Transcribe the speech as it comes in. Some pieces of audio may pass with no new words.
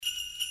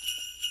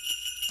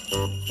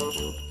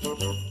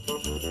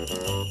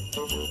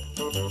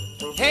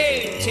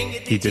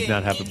He did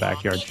not have a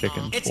backyard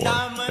chicken for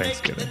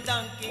Thanksgiving.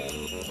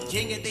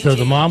 So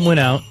the mom went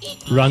out,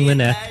 wrung the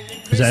neck.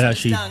 Is that how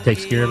she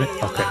takes care of it?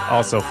 Okay,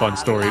 also fun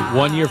story.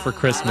 One year for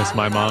Christmas,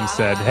 my mom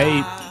said,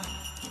 hey,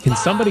 can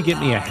somebody get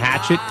me a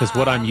hatchet? Because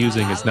what I'm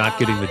using is not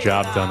getting the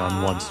job done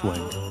on one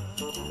swing.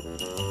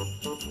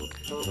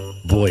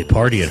 Boy,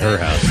 party at her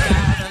house.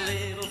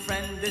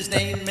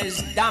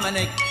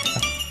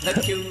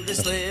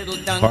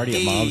 Party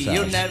at mom's house.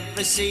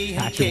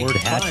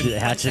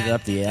 Hatchet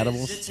up the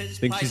animals. I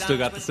think she's still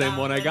got the same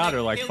one I got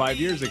her like 5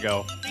 years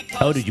ago.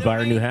 Oh, did you buy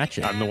her a new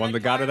hatchet? I'm the one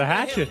that got her the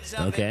hatchet.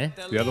 Okay.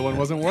 The other one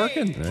wasn't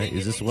working. Right.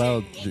 Is this,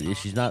 well,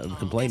 she's not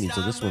complaining,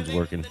 so this one's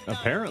working.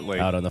 Apparently.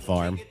 Out on the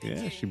farm.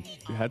 Yeah, she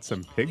had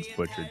some pigs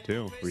butchered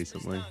too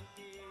recently.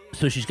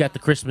 So she's got the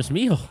Christmas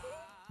meal.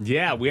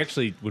 Yeah, we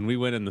actually, when we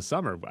went in the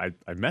summer,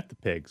 I met the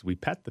pigs. We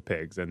pet the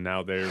pigs, and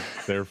now they're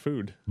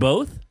food.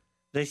 Both?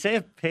 They say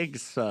a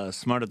pig's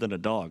smarter than a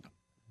dog.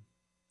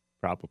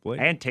 Probably.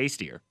 And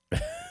tastier.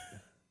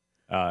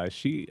 I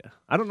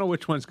don't know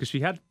which ones, because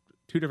she had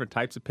two different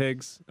types of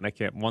pigs, and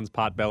one's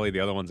potbelly, the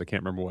other one's I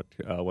can't remember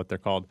what they're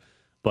called.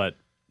 But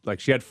like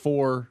she had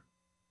 4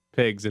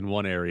 pigs in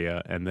one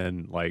area, and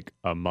then like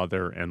a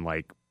mother and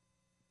like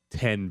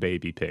 10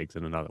 baby pigs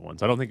in another one.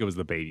 So I don't think it was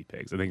the baby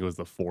pigs. I think it was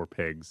the 4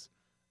 pigs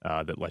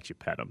that let you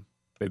pet them.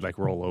 They'd like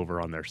roll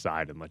over on their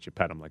side and let you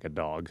pet them like a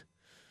dog.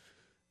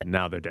 And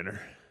now they're dinner.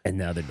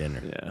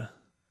 Yeah.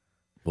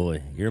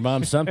 Boy, your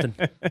mom's something.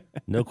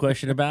 No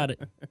question about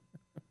it.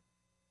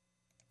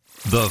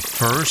 The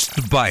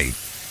first bite.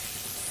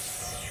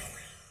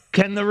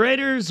 Can the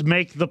Raiders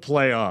make the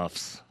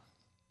playoffs?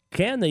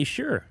 Can they?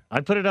 Sure.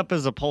 I put it up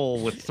as a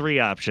poll with 3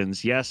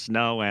 options: yes,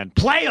 no, and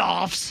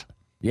playoffs.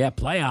 Yeah,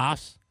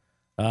 playoffs.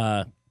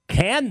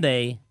 Can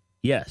they?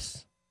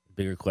 Yes. The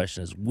bigger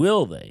question is,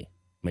 will they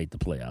make the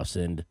playoffs?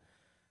 And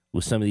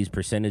with some of these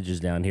percentages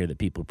down here that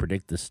people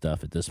predict this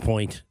stuff at this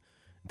point,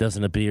 it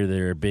doesn't appear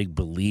they're big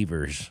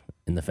believers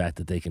in the fact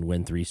that they can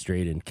win 3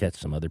 straight and catch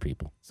some other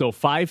people. So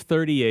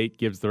 538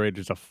 gives the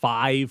Raiders a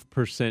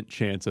 5%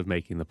 chance of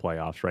making the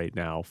playoffs right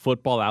now.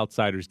 Football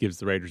Outsiders gives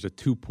the Raiders a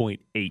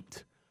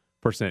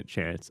 2.8%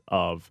 chance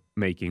of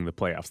making the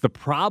playoffs. The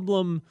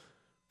problem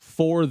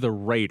for the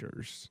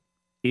Raiders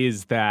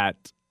is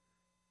that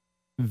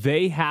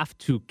they have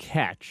to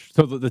catch.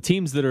 So the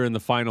teams that are in the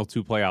final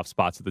 2 playoff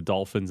spots are the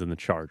Dolphins and the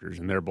Chargers,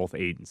 and they're both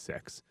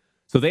 8-6.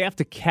 So they have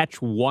to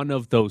catch one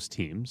of those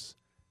teams.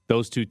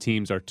 Those 2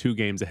 teams are 2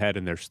 games ahead,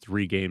 and there's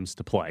 3 games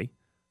to play.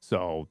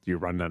 So you're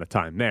running out of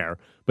time there.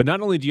 But not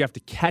only do you have to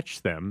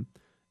catch them,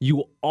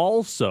 you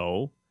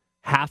also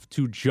have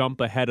to jump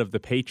ahead of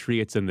the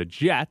Patriots and the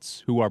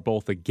Jets, who are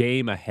both a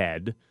game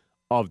ahead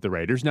of the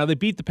Raiders. Now, they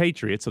beat the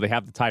Patriots, so they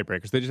have the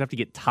tiebreakers. They just have to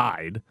get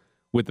tied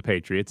with the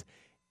Patriots.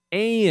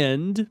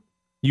 And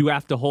you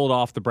have to hold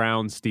off the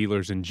Browns,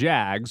 Steelers, and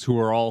Jags, who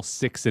are all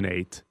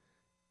 6-8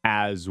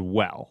 as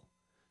well.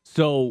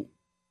 So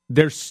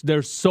there's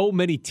so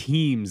many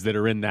teams that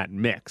are in that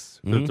mix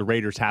that the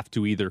Raiders have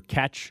to either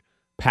catch,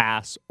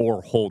 pass,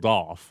 or hold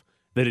off,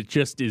 that it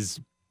just is.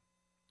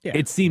 Yeah.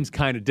 It seems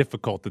kind of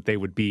difficult that they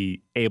would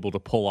be able to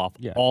pull off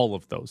all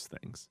of those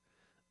things.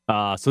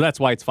 So that's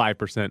why it's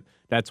 5%.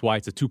 That's why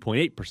it's a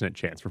 2.8%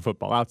 chance for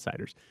Football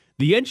Outsiders.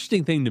 The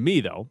interesting thing to me,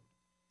 though,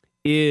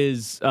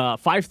 is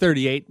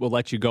 538 will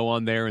let you go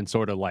on there and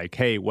sort of like,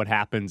 hey, what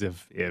happens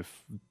if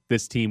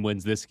this team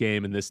wins this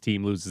game and this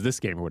team loses this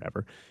game or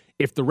whatever.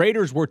 If the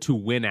Raiders were to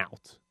win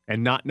out,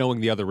 and not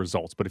knowing the other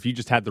results, but if you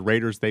just had the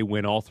Raiders, they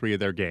win all 3 of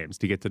their games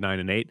to get to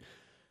 9-8,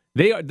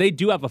 they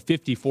do have a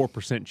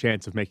 54%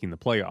 chance of making the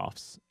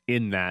playoffs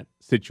in that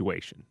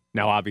situation.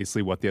 Now,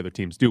 obviously, what the other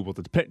teams do will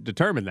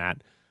determine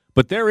that.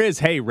 But there is,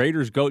 hey,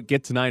 Raiders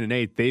get to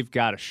 9-8, they've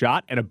got a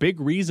shot, and a big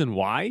reason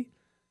why.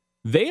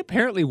 They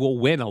apparently will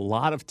win a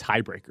lot of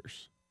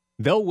tiebreakers.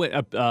 They'll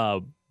win.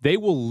 They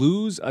will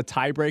lose a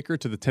tiebreaker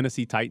to the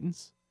Tennessee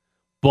Titans,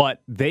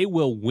 but they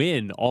will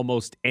win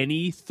almost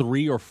any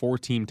 3 or 4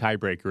 team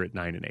tiebreaker at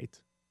 9-8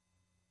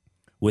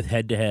 with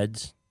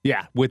head-to-heads.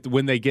 Yeah,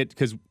 when they get,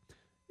 because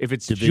if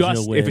it's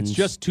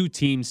just 2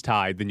 teams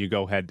tied, then you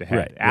go head-to-head.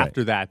 Right,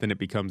 After that, then it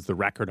becomes the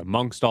record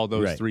amongst all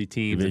those 3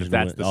 teams, and if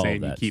that's the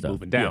same, you keep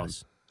moving down.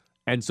 Yes.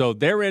 And so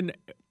they're in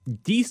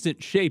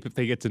decent shape if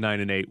they get to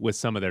 9-8 with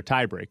some of their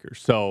tiebreakers.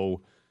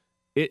 So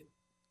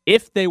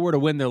if they were to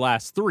win their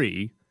last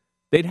 3,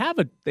 they'd have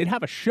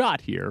a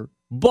shot here.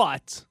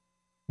 But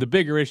the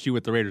bigger issue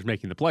with the Raiders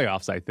making the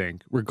playoffs, I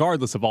think,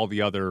 regardless of all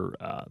the other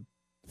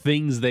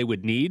things they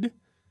would need,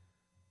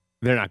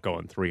 they're not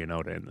going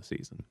 3-0 to end the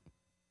season.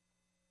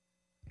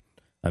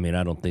 I mean,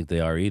 I don't think they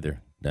are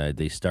either.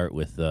 They start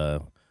with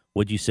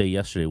what'd you say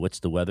yesterday?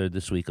 What's the weather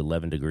this week?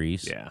 11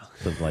 degrees? Yeah.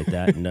 Something like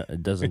that. No,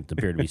 it doesn't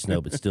appear to be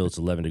snow, but still it's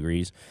 11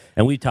 degrees.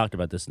 And we've talked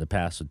about this in the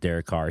past with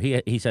Derek Carr.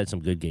 He's had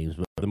some good games,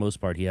 but for the most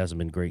part, he hasn't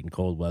been great in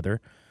cold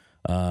weather.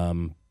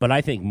 But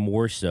I think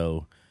more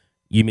so,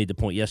 you made the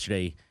point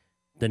yesterday,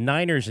 the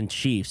Niners and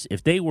Chiefs,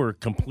 if they were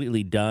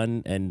completely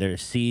done and their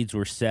seeds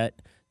were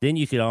set, then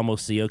you could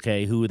almost see,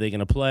 okay, who are they going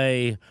to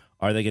play?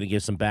 Are they going to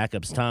give some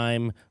backups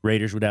time?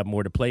 Raiders would have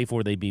more to play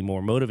for. They'd be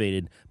more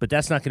motivated. But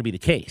that's not going to be the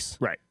case.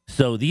 Right.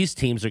 So these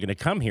teams are going to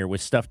come here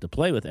with stuff to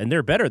play with, and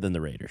they're better than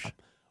the Raiders.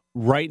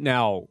 Right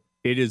now,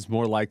 it is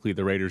more likely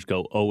the Raiders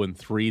go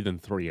 0-3 than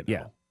 3-0.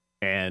 Yeah.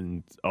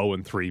 And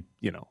 0-3,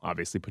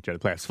 obviously put you out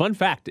of the playoffs. Fun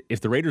fact,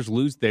 if the Raiders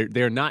lose,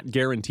 they're not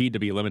guaranteed to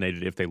be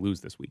eliminated if they lose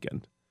this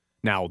weekend.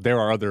 Now,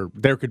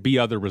 there could be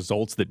other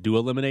results that do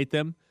eliminate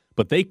them,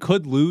 but they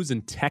could lose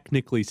and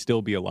technically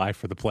still be alive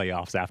for the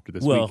playoffs after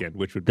this weekend,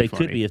 which would be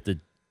funny. They could be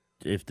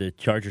if the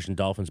Chargers and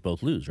Dolphins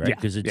both lose, right? Yeah,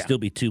 Because it'd still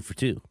be 2 for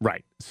 2.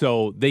 Right.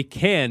 So they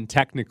can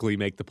technically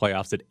make the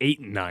playoffs at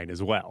 8-9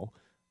 as well,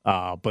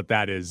 but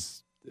that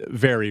is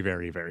very,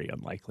 very, very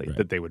unlikely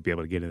that they would be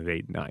able to get in at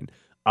 8-9.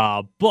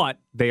 But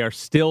they are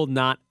still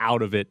not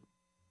out of it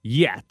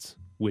yet,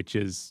 which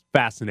is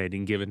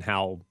fascinating given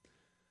how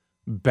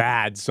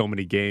bad so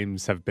many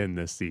games have been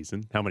this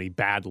season, how many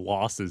bad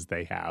losses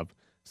they have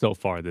so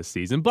far this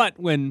season. But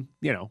when,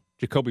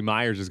 Jacoby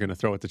Myers is going to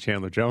throw it to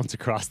Chandler Jones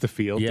across the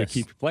field to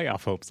keep your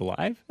playoff hopes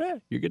alive,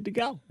 you're good to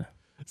go.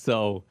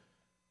 So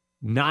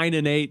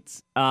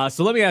 9-8.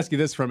 So let me ask you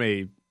this from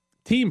a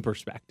team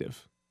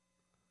perspective.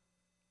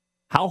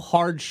 How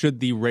hard should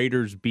the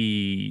Raiders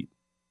be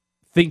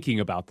thinking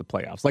about the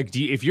playoffs? Like,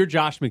 if you're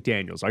Josh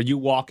McDaniels, are you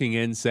walking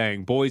in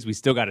saying, boys, we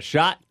still got a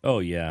shot? Oh,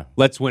 yeah.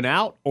 Let's win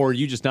out? Or are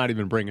you just not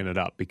even bringing it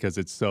up because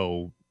it's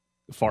so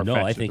far-fetched?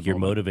 No, I think you're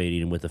motivating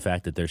them with the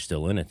fact that they're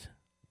still in it.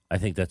 I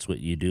think that's what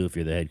you do if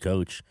you're the head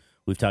coach.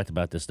 We've talked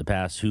about this in the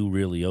past. Who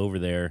really over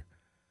there,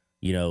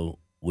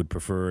 would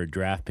prefer a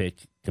draft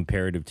pick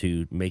comparative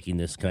to making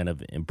this kind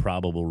of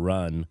improbable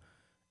run?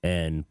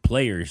 And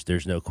players,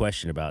 there's no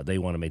question about it. They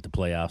want to make the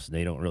playoffs, and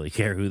they don't really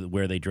care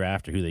where they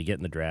draft or who they get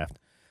in the draft.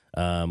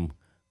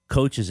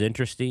 Coach is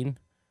interesting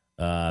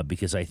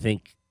because I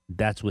think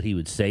that's what he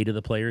would say to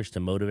the players to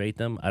motivate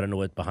them. I don't know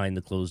what behind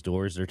the closed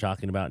doors they're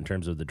talking about in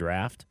terms of the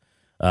draft.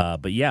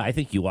 But, yeah, I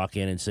think you walk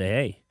in and say,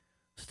 hey,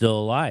 still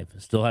alive,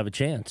 still have a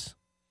chance.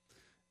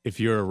 If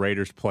you're a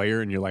Raiders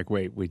player and you're like,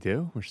 wait, we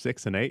do? We're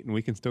 6-8 and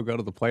we can still go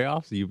to the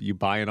playoffs? You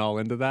buying all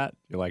into that?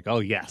 You're like,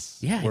 oh,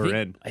 yes, we're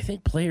in. I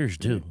think players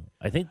do.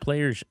 I think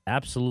players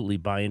absolutely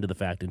buy into the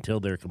fact until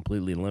they're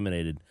completely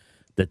eliminated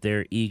that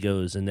their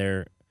egos and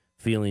their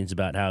feelings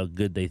about how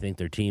good they think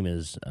their team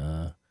is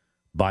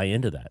buy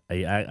into that.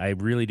 I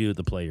really do with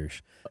the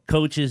players.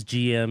 Coaches,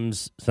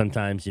 GMs,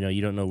 sometimes,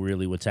 you don't know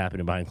really what's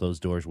happening behind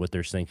closed doors, what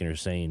they're thinking or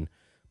saying.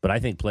 But I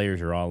think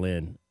players are all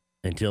in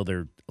until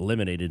they're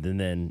eliminated, and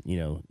then,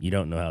 you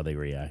don't know how they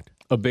react.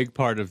 A big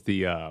part of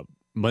the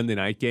Monday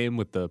night game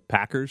with the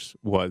Packers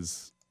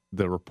was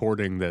the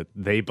reporting that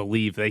they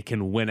believe they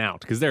can win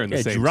out because they're in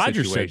the same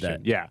Rodgers situation.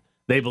 said that. Yeah.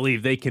 They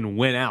believe they can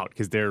win out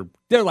because they're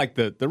like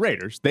the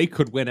Raiders. They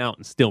could win out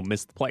and still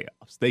miss the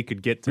playoffs. They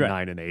could get to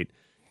 9-8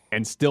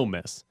 and still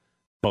miss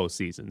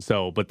postseason.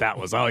 So, but that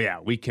was,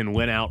 we can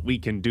win out. We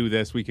can do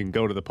this. We can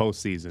go to the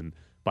postseason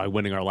by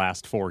winning our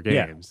last 4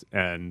 games.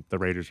 Yeah. And the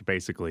Raiders are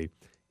basically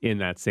in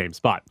that same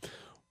spot.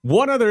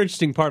 One other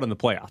interesting part on the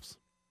playoffs.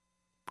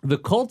 The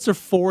Colts are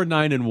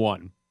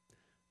 4-9-1.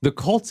 The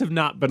Colts have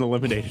not been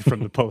eliminated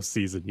from the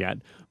postseason yet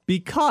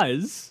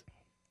because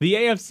the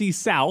AFC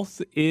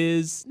South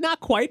is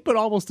not quite, but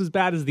almost as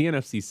bad as the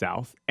NFC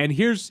South. And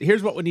here's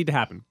what would need to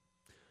happen.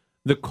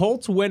 The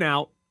Colts win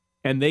out,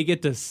 and they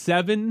get to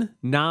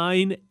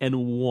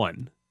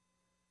 7-9-1.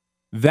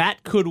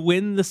 That could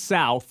win the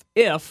South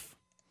if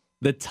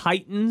the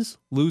Titans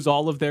lose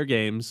all of their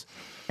games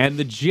and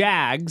the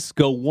Jags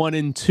go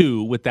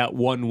 1-2 with that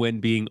one win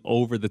being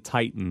over the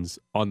Titans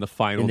on the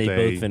final day. And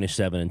they both finish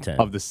 7-10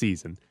 of the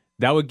season.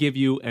 That would give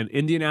you an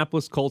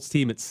Indianapolis Colts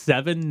team at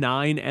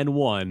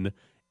 7-9-1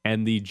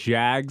 and the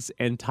Jags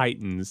and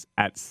Titans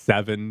at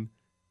 7-10.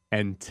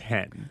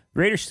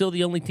 Raiders still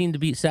the only team to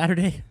beat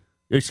Saturday?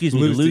 Lose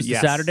to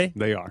Saturday?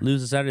 They are.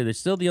 Lose to Saturday. They're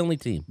still the only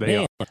team. They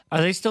are.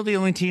 Are they still the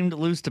only team to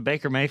lose to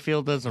Baker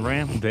Mayfield as a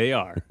Ram? They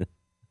are.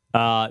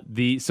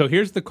 So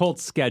here's the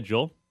Colts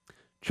schedule.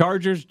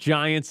 Chargers,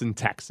 Giants, and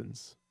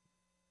Texans.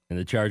 And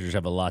the Chargers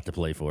have a lot to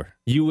play for.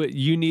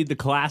 You need the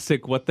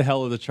classic what the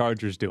hell are the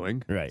Chargers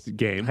doing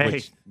game,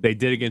 which they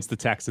did against the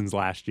Texans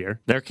last year.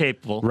 They're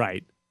capable.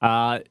 Right.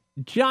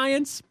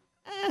 Giants,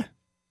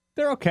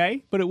 they're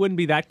okay, but it wouldn't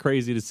be that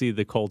crazy to see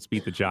the Colts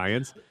beat the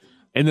Giants.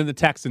 And then the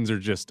Texans are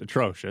just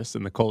atrocious,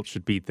 and the Colts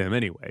should beat them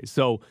anyway.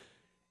 So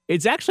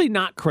it's actually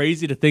not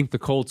crazy to think the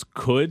Colts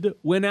could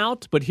win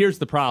out, but here's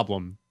the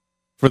problem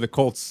for the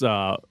Colts'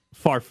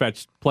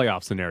 far-fetched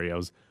playoff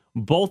scenarios.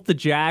 Both the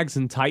Jags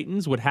and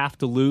Titans would have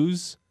to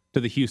lose to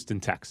the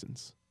Houston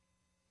Texans.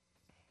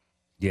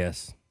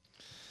 Yes.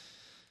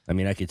 I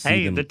mean, I could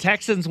see them. The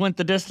Texans went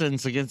the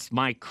distance against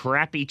my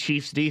crappy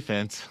Chiefs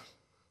defense.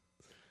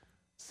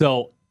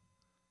 So,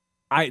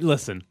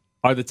 listen,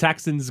 are the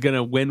Texans going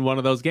to win one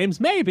of those games?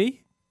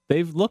 Maybe.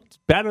 They've looked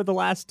better the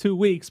last 2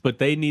 weeks, but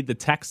they need the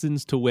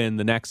Texans to win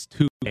the next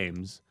 2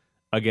 games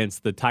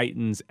against the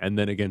Titans and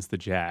then against the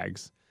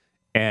Jags.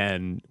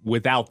 And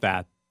without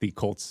that, the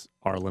Colts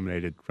are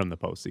eliminated from the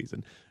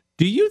postseason.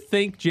 Do you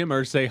think Jim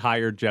Irsay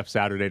hired Jeff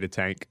Saturday to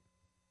tank?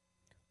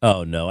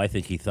 Oh, no. I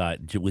think he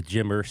thought, with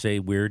Jim Irsay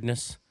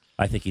weirdness,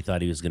 I think he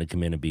thought he was going to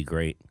come in and be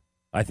great.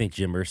 I think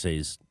Jim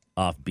Irsay's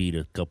offbeat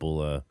a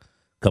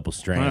couple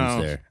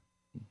strands there.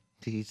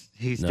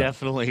 He's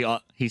definitely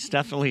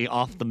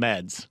off the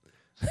meds.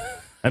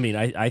 I mean,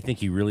 I think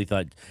he really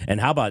thought. And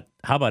how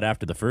about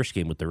after the first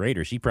game with the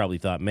Raiders? He probably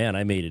thought, man,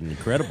 I made an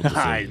incredible decision.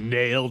 I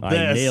nailed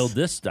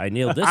this. I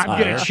nailed this.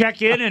 I'm going to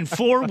check in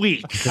 4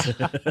 weeks.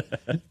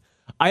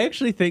 I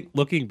actually think,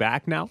 looking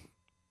back now,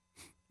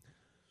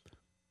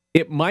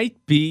 it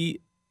might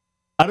be,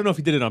 I don't know if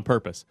he did it on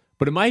purpose,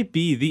 but it might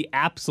be the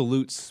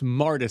absolute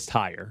smartest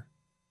hire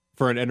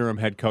for an interim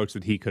head coach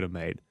that he could have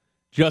made.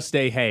 Just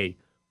hey,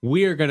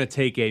 we are going to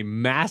take a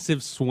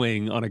massive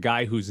swing on a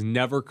guy who's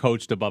never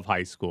coached above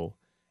high school.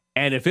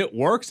 And if it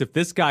works, if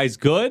this guy's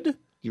good,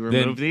 you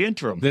remove the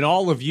interim. Then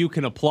all of you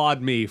can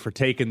applaud me for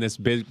taking this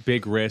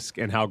big risk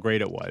and how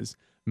great it was.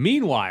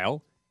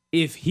 Meanwhile,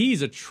 if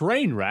he's a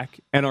train wreck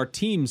and our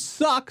team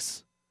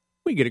sucks,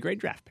 we get a great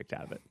draft pick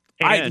out of it.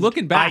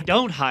 Looking back,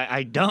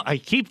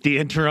 I keep the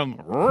interim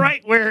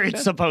right where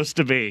it's supposed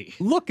to be.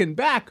 Looking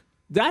back,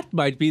 that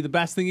might be the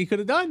best thing he could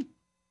have done.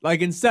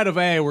 Like, instead of,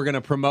 we're going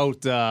to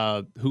promote,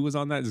 who was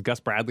on that? Is Gus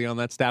Bradley on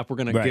that staff? We're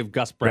going to give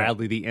Gus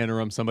Bradley the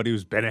interim, somebody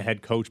who's been a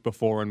head coach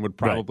before and would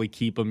probably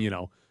keep him,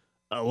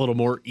 a little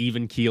more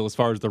even keel as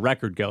far as the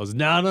record goes.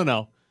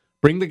 No.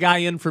 Bring the guy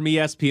in from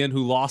ESPN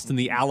who lost in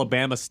the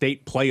Alabama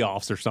State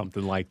playoffs or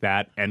something like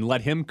that and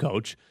let him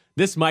coach.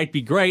 This might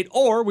be great,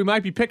 or we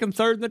might be picking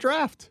third in the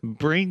draft.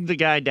 Bring the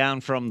guy down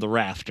from the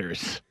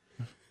rafters.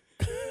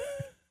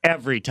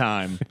 Every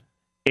time.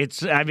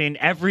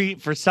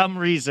 For some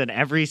reason,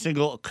 every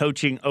single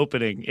coaching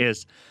opening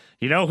is,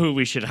 who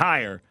we should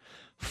hire?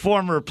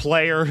 Former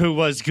player who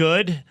was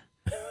good.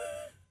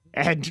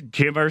 And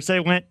Jim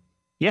Irsay went,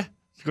 yeah,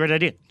 it's a great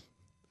idea.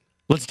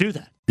 Let's do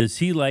that. Does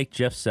he like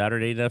Jeff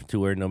Saturday enough to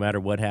where no matter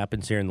what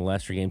happens here in the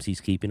last 3 games, he's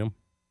keeping him?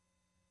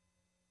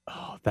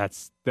 Oh, that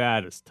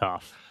is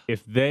tough.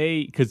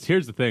 Because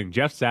here's the thing,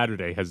 Jeff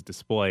Saturday has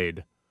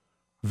displayed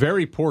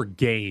very poor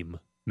game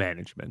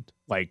management,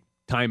 like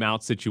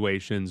timeout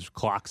situations,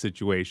 clock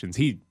situations.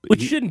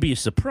 Which shouldn't be a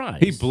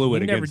surprise. He blew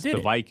it against the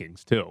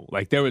Vikings too.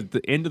 Like, there was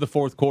the end of the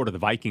fourth quarter, the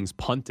Vikings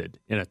punted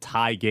in a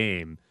tie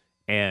game,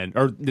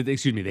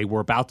 they were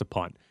about to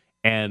punt,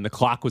 and the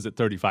clock was at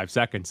 35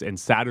 seconds, and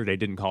Saturday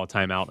didn't call a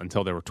timeout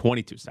until there were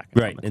 22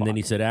 seconds. Right, and then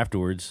he said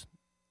afterwards,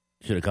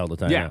 should have called the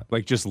timeout. Yeah,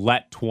 like just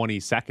let 20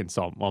 seconds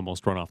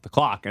almost run off the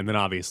clock. And then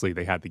obviously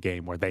they had the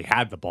game where they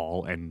had the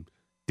ball and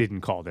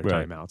didn't call their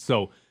timeout.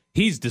 So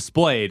he's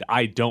displayed,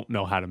 I don't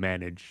know how to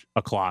manage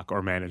a clock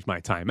or manage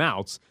my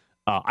timeouts.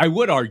 I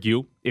would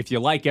argue, if you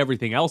like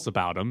everything else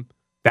about him,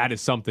 that is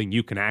something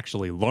you can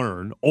actually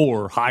learn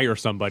or hire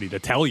somebody to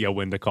tell you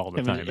when to call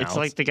the timeouts. It's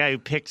like the guy who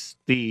picks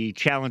the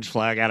challenge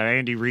flag out of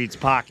Andy Reid's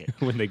pocket.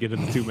 When they get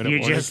in the 2-minute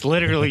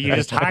warning. You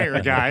just hire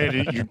a guy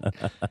and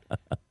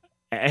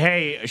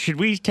hey, should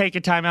we take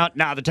a timeout?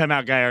 Nah, the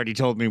timeout guy already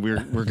told me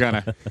we're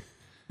gonna.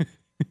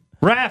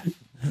 Ref,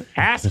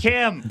 ask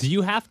him. Do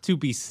you have to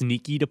be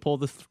sneaky to pull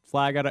the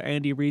flag out of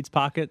Andy Reid's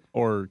pocket?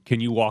 Or can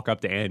you walk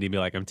up to Andy and be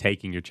like, I'm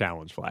taking your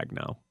challenge flag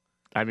now?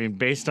 I mean,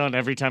 based on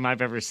every time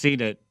I've ever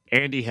seen it,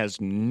 Andy has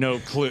no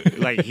clue.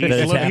 Like,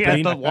 he's looking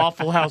at the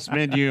Waffle House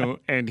menu,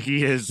 and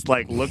he is,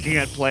 like, looking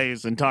at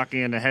plays and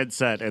talking in a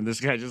headset, and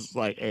this guy just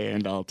like,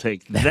 and I'll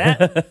take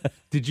that.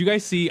 Did you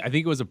guys see, I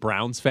think it was a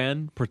Browns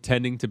fan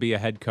pretending to be a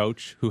head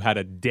coach who had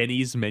a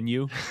Denny's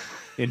menu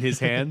in his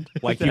hand?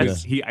 Like,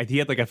 he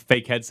had, like, a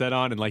fake headset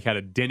on and, like, had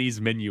a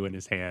Denny's menu in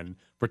his hand,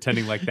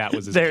 pretting like that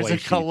was his There's play a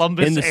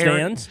Columbus in the area.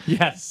 stands?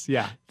 Yes,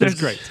 yeah. There's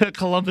great. a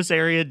Columbus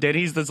area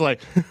Denny's that's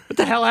like, what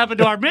the hell happened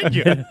to our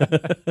menu?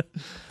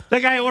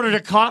 That guy ordered a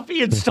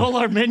coffee and stole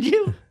our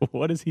menu?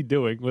 What is he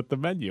doing with the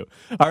menu?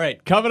 All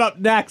right, coming up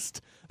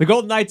next, the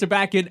Golden Knights are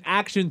back in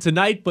action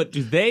tonight, but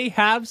do they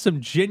have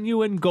some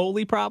genuine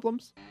goalie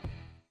problems?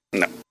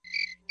 No.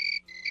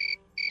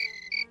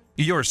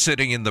 You're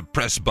sitting in the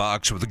press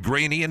box with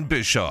Graney and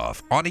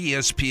Bischoff on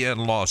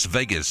ESPN Las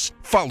Vegas.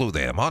 Follow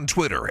them on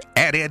Twitter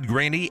at Ed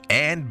Graney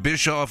and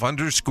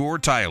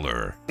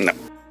Bischoff_Tyler. No.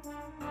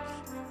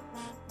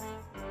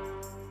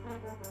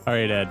 All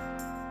right, Ed.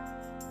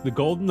 The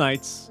Golden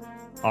Knights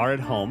are at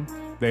home.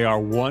 They are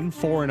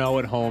 1-4-0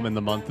 at home in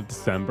the month of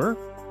December.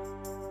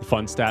 The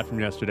fun stat from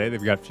yesterday,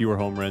 they've got fewer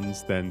home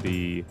runs than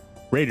the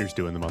Raiders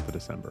do in the month of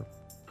December.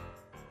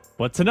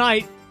 But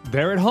tonight,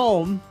 they're at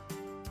home,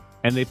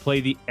 and they play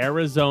the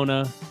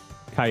Arizona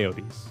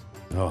Coyotes.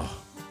 Oh,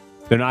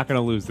 They're not going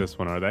to lose this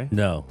one, are they?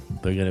 no.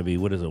 They're going to be,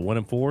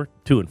 1-4?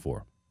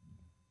 2-4.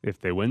 If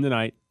they win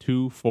tonight,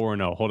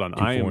 2-4-0. Hold on.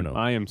 I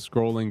 2-4-0. am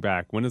scrolling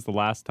back. When is the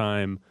last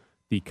time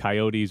the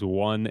Coyotes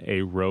won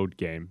a road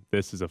game?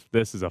 This is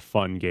a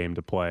fun game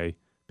to play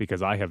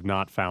because I have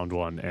not found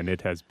one, and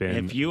it has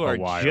been If you are a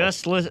while.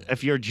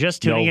 if you're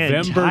just tuning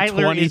November in,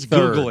 Tyler 23rd. is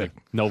Googling.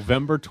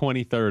 November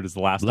 23rd is the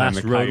last time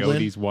the road win?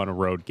 Coyotes won a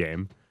road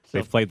game.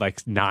 They've played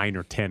like 9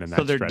 or 10 in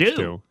that they're stretch due.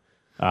 too.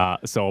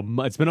 So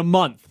it's been a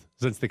month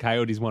since the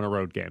Coyotes won a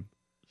road game.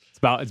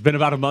 It's been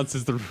about a month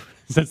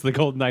since the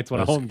Golden Knights won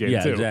a home game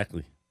Yeah, too.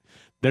 exactly.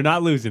 They're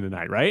not losing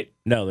tonight, right?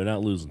 No, they're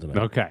not losing tonight.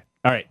 Okay.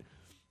 All right.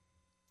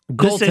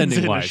 This ends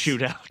in a Goaltending-wise.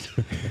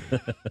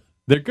 shootout.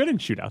 They're good in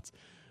shootouts.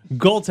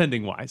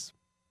 Goaltending-wise,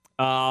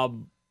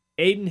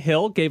 Aiden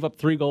Hill gave up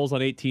 3 goals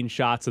on 18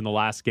 shots in the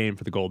last game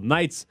for the Golden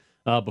Knights.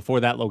 Before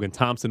that, Logan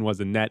Thompson was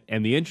in net.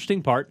 And the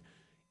interesting part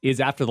is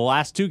after the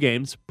last 2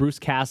 games, Bruce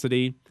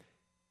Cassidy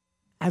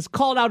has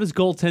called out his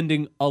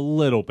goaltending a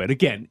little bit.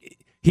 Again,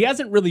 he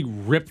hasn't really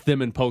ripped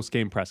them in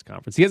post-game press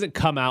conference. He hasn't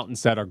come out and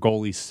said our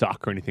goalies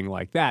suck or anything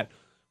like that.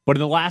 But in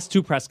the last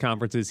 2 press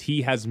conferences,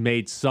 he has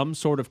made some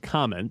sort of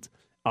comment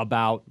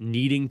about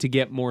needing to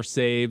get more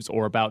saves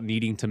or about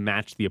needing to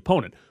match the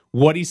opponent.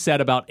 What he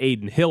said about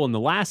Aiden Hill in the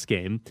last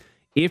game,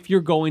 if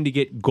you're going to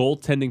get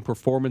goaltending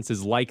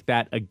performances like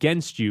that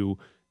against you,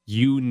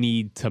 you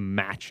need to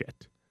match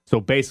it. So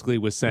basically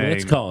was saying,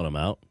 It's calling him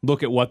out.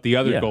 look at what the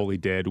other Yeah. goalie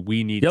did.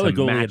 We need The to other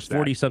goalie had match that.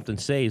 40-something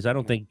saves. I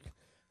don't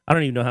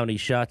even know how many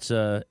shots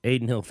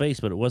Aiden Hill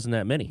faced, but it wasn't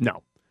that many.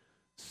 No.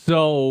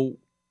 So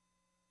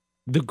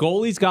the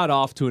goalies got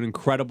off to an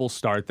incredible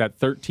start. That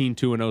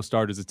 13-2-0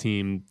 start as a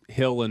team,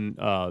 Hill and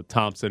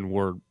Thompson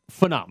were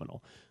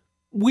phenomenal.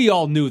 We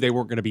all knew they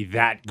weren't going to be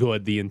that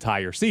good the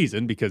entire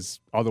season because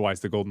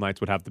otherwise the Golden Knights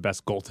would have the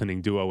best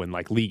goaltending duo in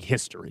like league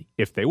history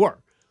if they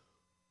were.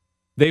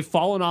 They've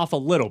fallen off a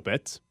little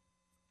bit.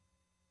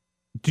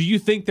 Do you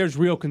think there's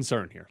real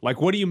concern here?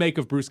 Like, what do you make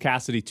of Bruce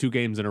Cassidy 2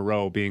 games in a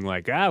row being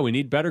like, we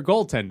need better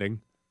goaltending?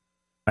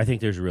 I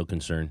think there's a real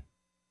concern.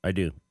 I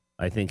do.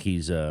 I think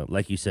he's,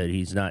 like you said,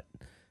 he's not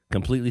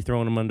completely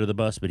throwing them under the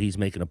bus, but he's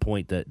making a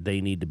point that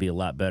they need to be a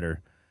lot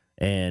better.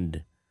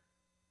 And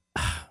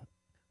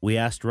we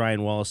asked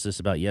Ryan Wallace this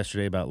about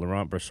yesterday about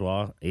Laurent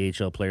Brossoit,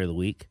 AHL Player of the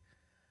Week.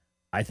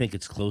 I think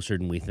it's closer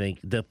than we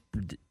think.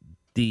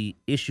 The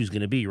issue's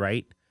going to be,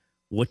 right,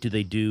 what do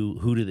they do?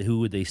 Who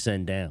would they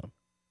send down?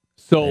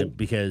 So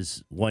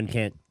Because one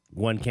can't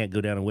go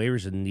down in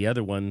waivers, and the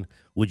other one,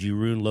 would you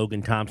ruin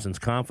Logan Thompson's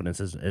confidence,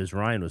 as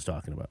Ryan was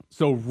talking about?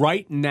 So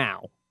right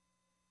now,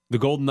 the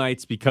Golden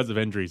Knights, because of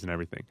injuries and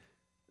everything,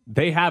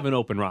 they have an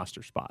open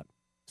roster spot.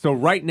 So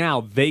right now,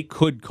 they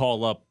could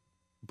call up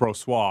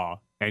Brossoit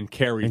and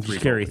carry And three.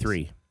 just carry goalies.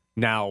 3.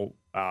 Now,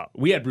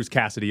 we had Bruce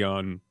Cassidy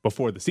on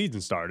before the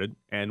season started,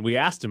 and we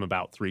asked him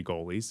about 3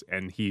 goalies,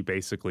 and he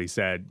basically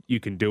said, you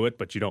can do it,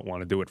 but you don't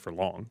want to do it for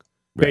long.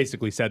 Right.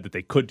 Basically said that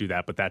they could do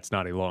that, but that's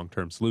not a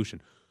long-term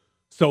solution.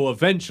 So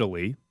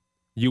eventually,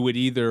 you would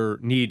either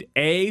need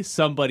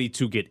somebody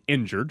to get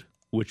injured,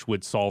 which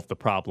would solve the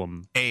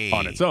problem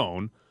on its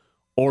own,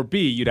 or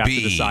B, you'd have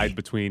to decide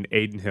between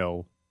Aiden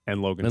Hill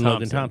and Logan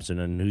Thompson.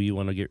 And who you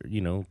want to get,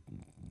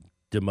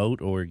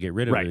 demote or get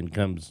rid of Right. when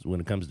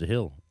it comes to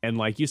Hill. And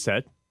like you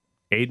said,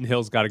 Aiden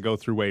Hill's got to go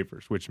through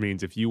waivers, which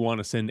means if you want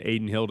to send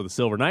Aiden Hill to the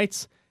Silver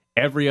Knights,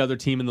 every other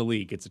team in the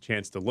league gets a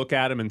chance to look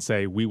at him and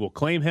say, we will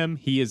claim him,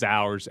 he is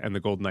ours, and the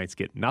Golden Knights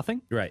get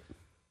nothing. Right.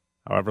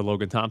 However,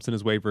 Logan Thompson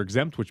is waiver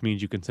exempt, which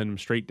means you can send him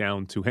straight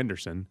down to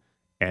Henderson,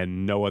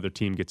 and no other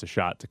team gets a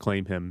shot to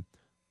claim him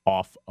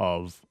off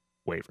of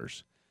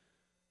waivers.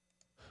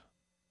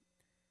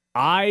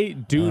 I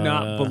do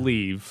not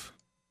believe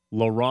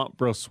Laurent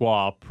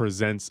Brossoit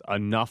presents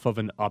enough of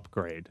an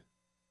upgrade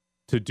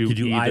to do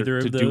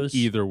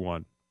either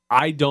one.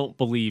 I don't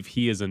believe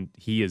he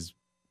is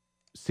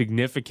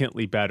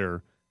significantly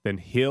better than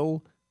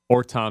Hill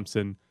or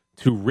Thompson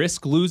to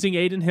risk losing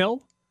Aiden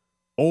Hill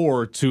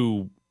or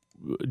to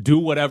do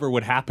whatever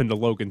would happen to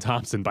Logan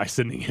Thompson by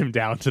sending him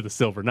down to the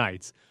Silver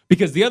Knights.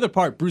 Because the other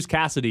part, Bruce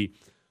Cassidy,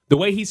 the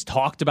way he's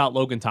talked about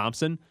Logan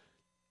Thompson,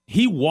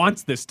 he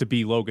wants this to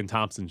be Logan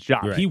Thompson's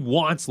job. Right. He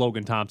wants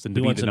Logan Thompson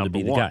to be the number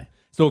one. Guy.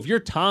 So if you're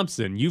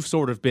Thompson, you've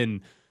sort of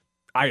been,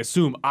 I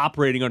assume,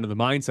 operating under the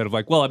mindset of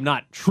like, well, I'm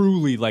not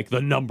truly like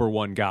the number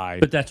one guy.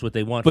 But that's what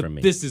they want But from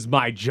me. this is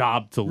my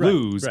job to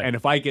lose. right. And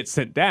if I get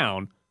sent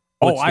down,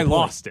 What's the I point?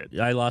 lost it.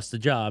 I lost the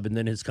job, and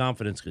then his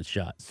confidence gets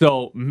shot.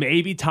 So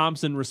maybe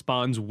Thompson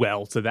responds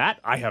well to that.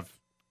 I have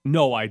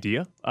no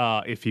idea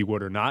if he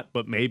would or not,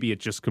 but maybe it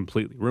just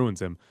completely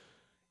ruins him.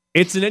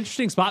 It's an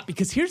interesting spot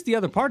because here's the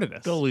other part of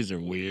this. Goalies are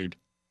weird.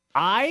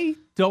 I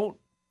don't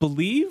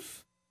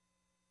believe,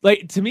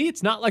 like, to me,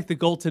 it's not like the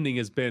goaltending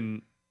has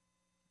been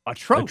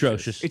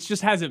atrocious. It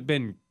just hasn't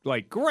been,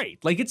 like,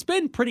 great. Like, it's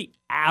been pretty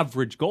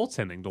average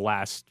goaltending the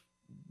last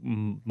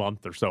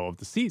month or so of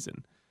the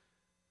season.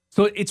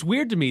 So it's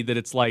weird to me that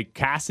it's like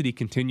Cassidy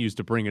continues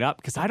to bring it up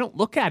because I don't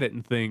look at it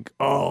and think,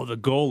 oh, the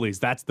goalies,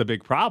 that's the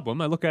big problem.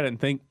 I look at it and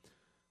think,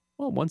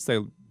 well, once they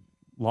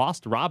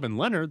lost Robin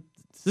Leonard,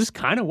 this is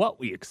kind of what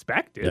we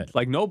expected.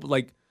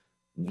 Yeah.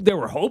 There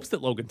were hopes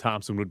that Logan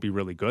Thompson would be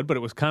really good, but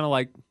it was kind of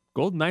like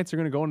Golden Knights are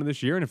going to go into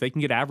this year, and if they can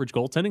get average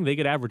goaltending, they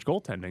get average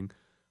goaltending.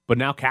 But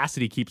now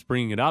Cassidy keeps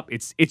bringing it up.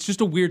 It's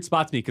just a weird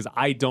spot to me because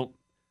I don't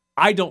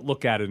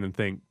look at it and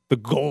think the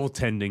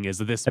goaltending is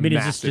this. I mean, is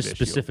massive this just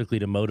issue. specifically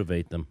to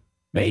motivate them?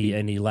 Maybe.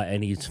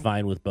 And he's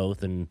fine with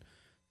both, and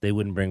they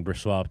wouldn't bring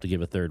Brossoit up to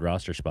give a third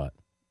roster spot.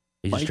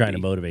 He's just trying to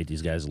motivate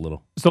these guys a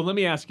little. So let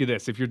me ask you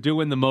this: if you're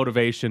doing the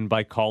motivation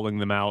by calling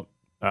them out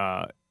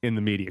in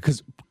the media,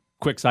 because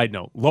quick side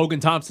note, Logan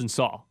Thompson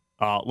saw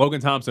Logan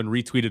Thompson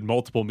retweeted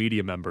multiple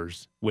media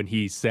members when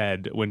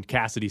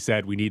Cassidy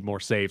said we need more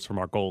saves from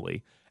our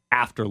goalie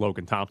after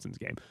Logan Thompson's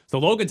game. So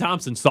Logan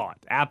Thompson saw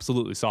it,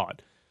 absolutely saw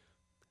it.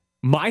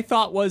 My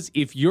thought was,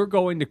 if you're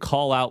going to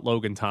call out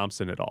Logan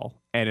Thompson at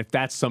all, and if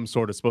that's some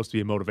sort of supposed to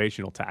be a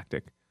motivational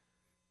tactic,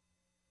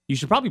 you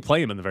should probably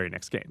play him in the very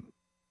next game.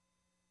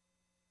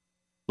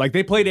 Like,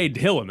 they played Aiden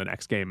Hill in the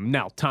next game.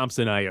 Now,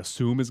 Thompson, I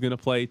assume, is going to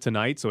play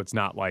tonight, so it's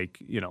not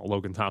like,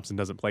 Logan Thompson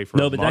doesn't play for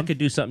a month. No, but that could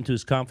do something to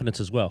his confidence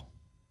as well.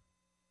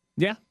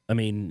 Yeah. I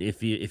mean,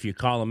 if you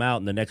call him out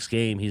in the next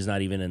game, he's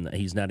not even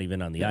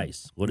on the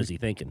ice. What is he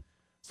thinking?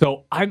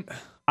 So I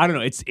don't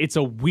know. It's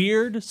a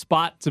weird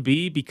spot to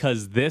be,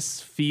 because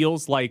this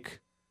feels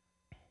like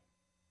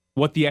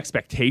what the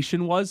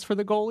expectation was for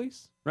the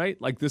goalies, right?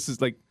 Like, this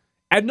is like,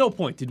 at no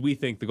point did we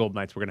think the Golden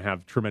Knights were going to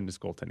have tremendous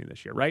goaltending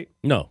this year, right?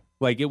 No.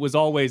 Like, it was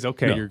always,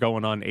 okay, No. You're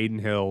going on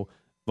Aiden Hill,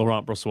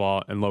 Laurent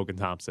Brossoit, and Logan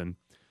Thompson.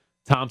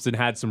 Thompson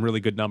had some really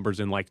good numbers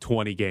in like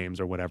 20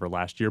 games or whatever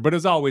last year, but it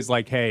was always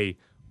like, hey,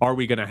 are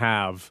we going to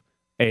have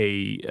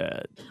a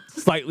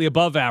slightly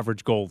above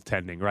average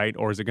goaltending, right?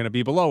 Or is it going to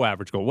be below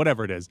average goal,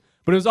 whatever it is.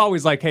 But it was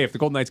always like, hey, if the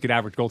Golden Knights get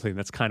average goaltending,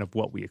 that's kind of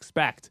what we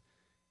expect.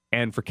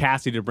 And for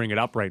Cassie to bring it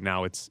up right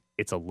now, it's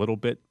a little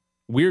bit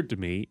weird to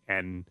me.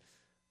 And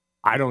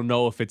I don't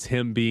know if it's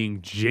him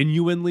being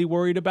genuinely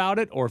worried about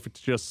it, or if it's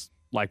just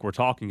like we're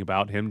talking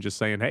about, him just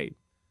saying, hey,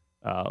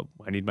 I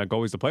need my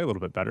goalies to play a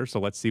little bit better, so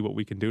let's see what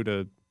we can do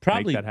to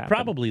make that happen.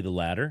 Probably the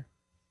latter.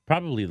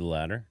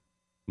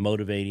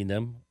 Motivating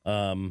them.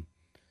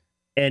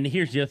 And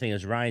here's the other thing,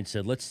 as Ryan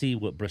said, let's see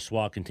what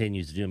Brossoit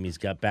continues to do. I mean, he's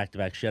got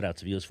back-to-back shutouts.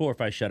 If he has 4 or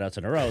 5 shutouts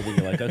in a row, then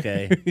you're like,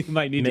 okay,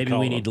 maybe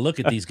we need to look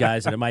at these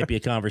guys, and it might be a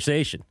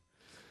conversation.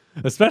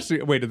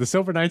 Especially, wait, are the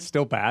Silver Knights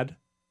still bad?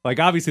 Like,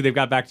 obviously, they've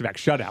got back-to-back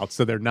shutouts,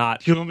 so they're not.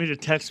 Do you want me to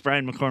text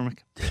Brian McCormick?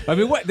 I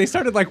mean, what? They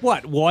started like,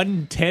 what,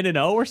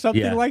 1-10-0 or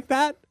something like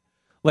that?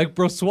 Like,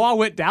 Brossoit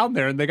went down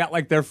there, and they got,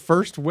 like, their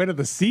first win of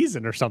the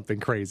season or something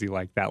crazy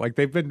like that. Like,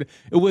 it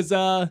was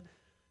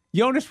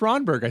Jonas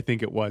Ronberg, I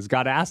think it was,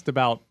 got asked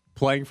about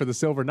playing for the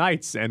Silver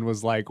Knights and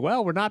was like,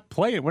 well, we're not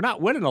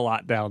winning a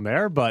lot down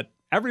there, but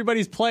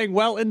everybody's playing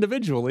well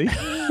individually.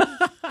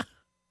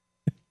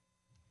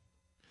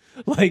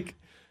 Like,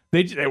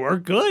 they were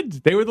good.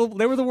 They were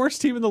the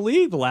worst team in the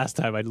league the last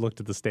time I looked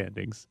at the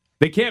standings.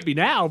 They can't be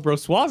now.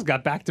 Brossoit's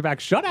got back-to-back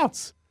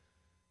shutouts.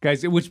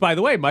 Guys, which, by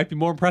the way, might be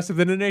more impressive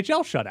than an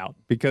NHL shutout,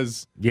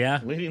 because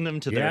leading them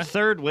to their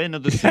third win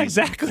of the season.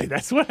 Exactly.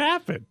 That's what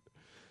happened.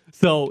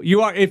 So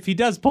if he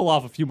does pull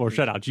off a few more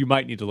shutouts, you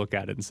might need to look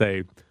at it and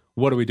say,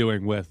 what are we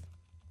doing with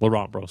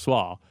Laurent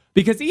Brossoit?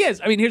 Because he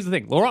is. I mean, here's the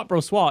thing. Laurent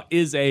Brossoit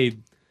is a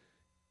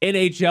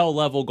NHL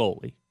level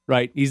goalie,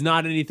 right? He's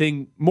not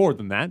anything more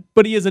than that,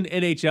 but he is an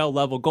NHL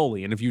level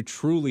goalie. And if you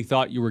truly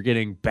thought you were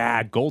getting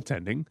bad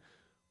goaltending,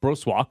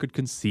 Brossoit could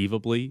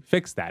conceivably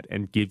fix that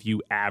and give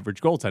you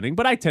average goaltending.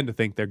 But I tend to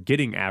think they're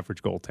getting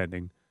average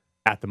goaltending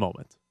at the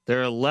moment.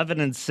 They're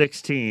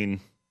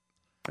 11-16.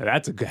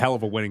 That's a hell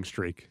of a winning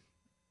streak.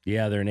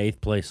 Yeah, they're in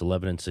 8th place,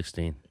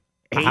 11-16.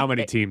 How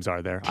many teams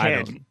are there? 10.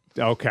 I don't.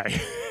 Okay.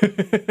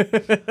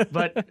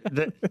 But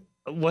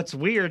what's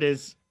weird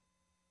is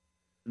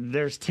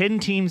there's 10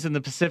 teams in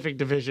the Pacific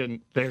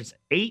Division. There's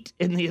 8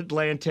 in the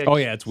Atlantic. Oh,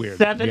 yeah, it's weird.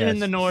 7 in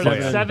the North, Oh,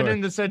 yeah. 7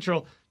 in the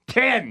Central,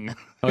 10.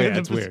 Oh, yeah,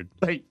 it's weird.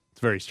 Like,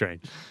 It's very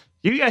strange.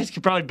 you guys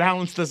could probably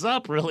balance this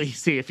up really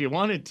see if you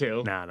wanted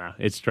to. No,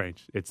 it's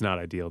strange. It's not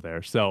ideal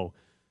there. So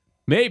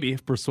maybe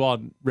if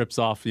Brossoit rips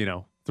off,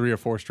 3 or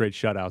 4 straight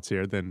shutouts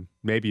here, then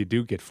maybe you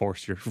do get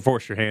force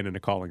your hand into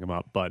calling him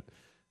up. But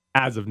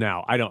as of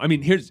now, I don't. I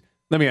mean,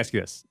 let me ask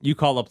you this. You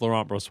call up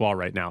Laurent Brossoit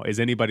right now. Is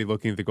anybody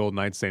looking at the Golden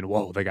Knights saying,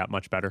 whoa, they got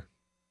much better?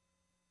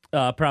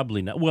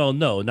 Probably not. Well,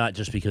 no, not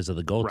just because of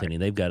the goaltending. Right.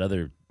 They've got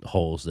other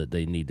holes that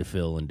they need to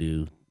fill and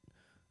do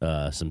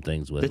some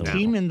things with. The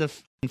team in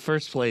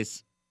first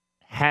place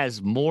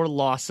has more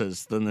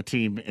losses than the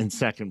team in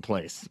second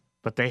place,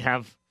 but they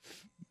have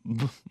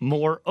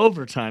more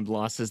overtime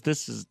losses.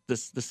 This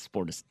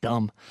sport is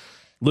dumb.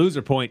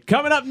 Loser point.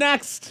 Coming up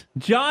next,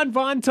 John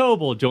Von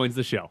Tobel joins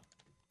the show.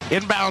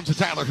 Inbound to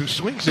Tyler, who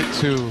swings it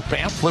to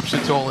Bam, flips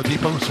it to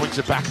Oladipo, who swings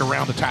it back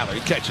around to Tyler.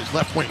 He catches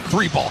left wing,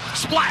 3-ball,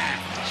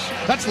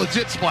 splash! That's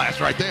legit splash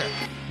right there.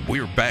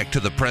 We're back to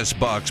the Press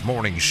Box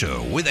Morning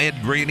Show with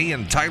Ed Graney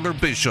and Tyler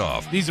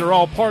Bischoff. These are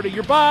all part of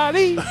your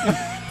body.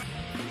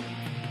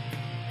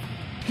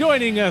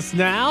 Joining us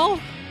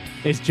now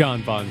is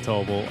John Von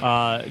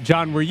Tobel.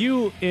 John, were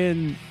you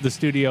in the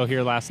studio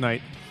here last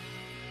night?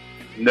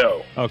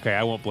 No. Okay,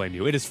 I won't blame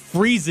you. It is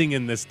freezing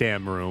in this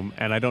damn room,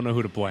 and I don't know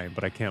who to blame,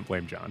 but I can't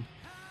blame John.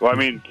 Well, I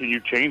mean, can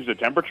you change the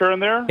temperature in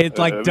there? It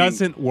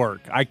doesn't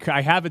work.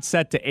 I have it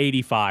set to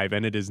 85,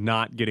 and it is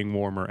not getting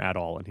warmer at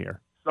all in here.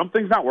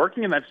 Something's not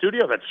working in that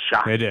studio? That's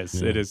shocking. It is.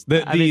 Yeah. It is.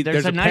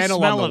 There's a nice panel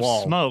smell on the of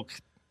wall. smoke.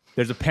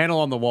 There's a panel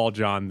on the wall,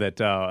 John, that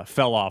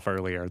fell off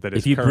earlier. That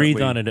is if you breathe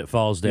currently- on it, it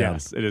falls down.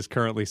 Yes, it is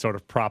currently sort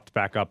of propped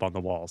back up on the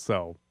wall.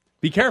 So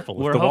be careful.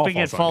 if We're the wall hoping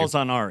it falls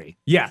you. on Ari.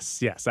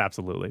 Yes,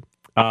 absolutely.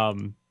 All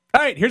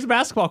right, here's a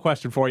basketball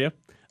question for you.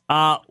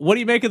 What do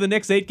you make of the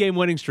Knicks' 8-game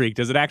winning streak?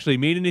 Does it actually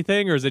mean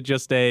anything, or is it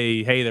just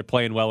hey, they're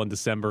playing well in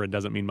December and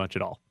doesn't mean much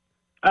at all?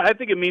 I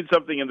think it means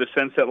something in the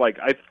sense that, like,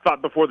 I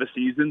thought before the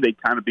season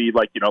they'd kind of be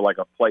like, like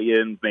a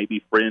play-in,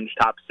 maybe fringe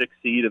top 6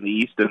 seed in the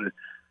East, and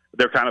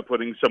they're kind of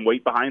putting some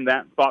weight behind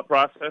that thought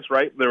process,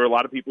 right? There were a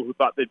lot of people who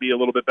thought they'd be a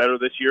little bit better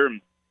this year,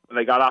 and when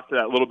they got off to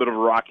that little bit of a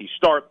rocky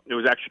start, it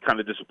was actually kind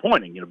of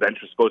disappointing. Bench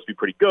was supposed to be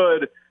pretty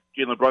good.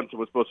 Jalen Brunson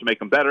was supposed to make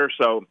them better,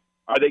 so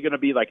are they going to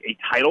be like a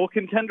title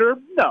contender?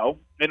 No.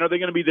 And are they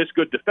going to be this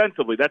good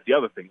defensively? That's the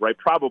other thing, right?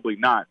 Probably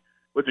not.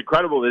 What's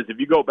incredible is if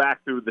you go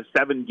back through the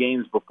 7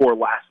 games before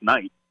last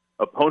night,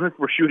 opponents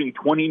were shooting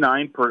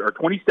 27%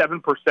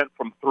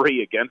 from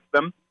 3 against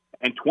them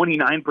and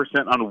 29%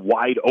 on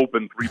wide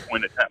open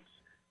 3-point attempts.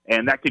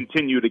 And that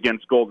continued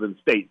against Golden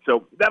State.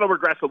 So that'll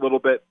regress a little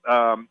bit.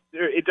 I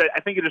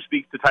think it just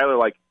speaks to Tyler,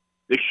 like,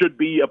 they should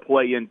be a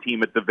play-in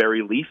team at the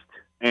very least.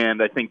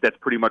 And I think that's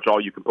pretty much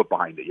all you can put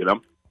behind it,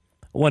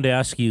 I wanted to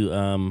ask you,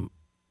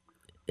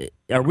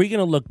 are we going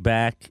to look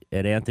back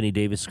at Anthony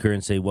Davis' career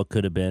and say what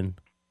could have been?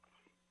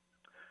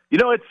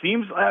 It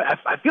seems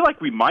I feel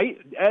like we might,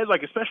 Ed,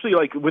 like especially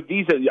like with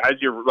these, as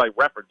you're like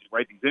referencing,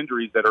 right? These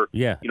injuries that are,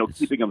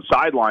 keeping them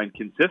sidelined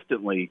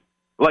consistently.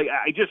 Like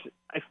I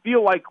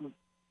feel like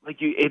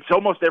it's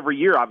almost every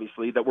year,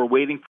 obviously, that we're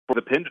waiting for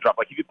the pin to drop.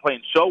 Like you could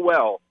play so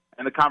well,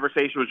 and the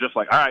conversation was just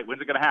like, all right,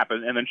 when's it going to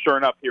happen? And then sure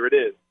enough, here it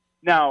is.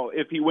 Now,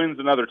 if he wins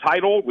another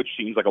title, which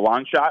seems like a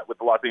long shot with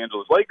the Los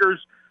Angeles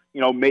Lakers,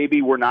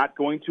 maybe we're not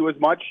going to as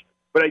much.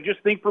 But I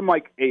just think from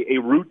like a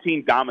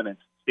routine dominance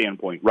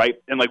standpoint,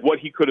 right? And like what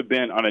he could have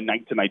been on a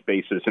night-to-night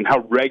basis and how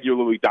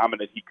regularly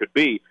dominant he could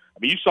be. I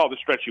mean, you saw the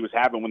stretch he was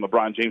having when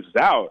LeBron James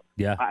was out.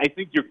 Yeah. I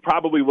think you're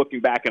probably looking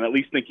back and at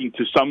least thinking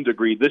to some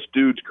degree, this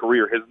dude's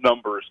career, his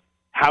numbers,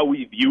 how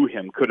we view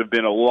him could have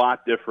been a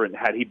lot different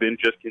had he been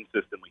just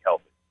consistently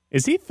healthy.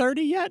 Is he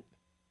 30 yet?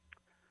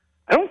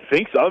 I don't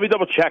think so. Let me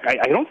double check.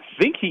 I don't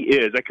think he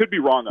is. I could be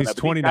wrong on he's that.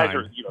 He's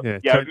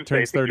 29.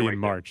 Turns 30 in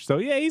March. So,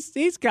 yeah,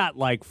 he's got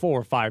like 4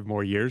 or 5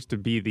 more years to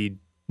be the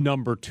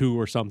number 2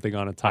 or something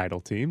on a title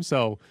team.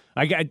 So,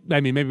 I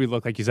mean, maybe we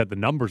look, like you said, the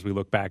numbers we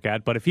look back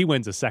at. But if he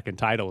wins a second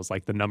title as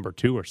like the number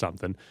 2 or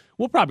something,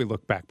 we'll probably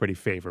look back pretty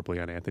favorably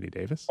on Anthony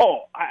Davis.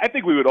 Oh, I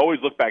think we would always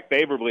look back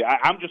favorably.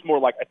 I'm just more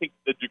like, I think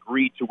the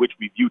degree to which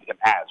we viewed him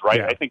as, right?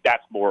 Yeah. I think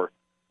that's more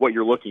what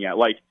you're looking at.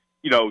 Like,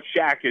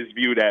 Shaq is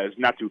viewed as,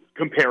 not to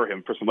compare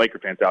him for some Laker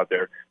fans out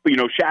there, but,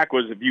 Shaq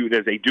was viewed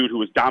as a dude who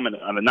was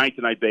dominant on a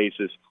night-to-night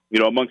basis,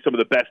 among some of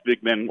the best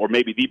big men, or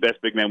maybe the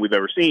best big man we've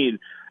ever seen.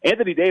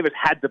 Anthony Davis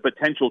had the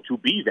potential to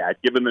be that,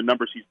 given the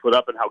numbers he's put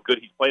up and how good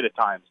he's played at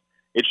times.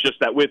 It's just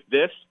that with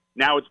this,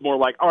 now it's more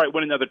like, all right,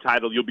 win another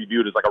title, you'll be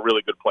viewed as like a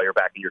really good player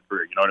back in your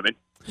career. You know what I mean?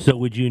 So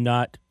would you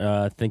not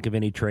think of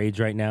any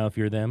trades right now if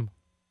you're them?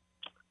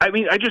 I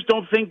mean, I just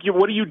don't think,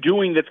 what are you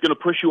doing that's going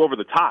to push you over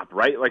the top,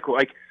 right? Like,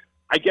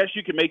 I guess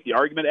you can make the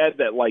argument, Ed,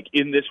 that like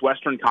in this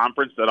Western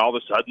Conference that all of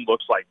a sudden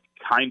looks like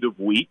kind of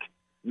weak.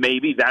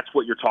 Maybe that's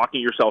what you're talking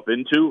yourself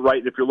into,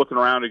 right? If you're looking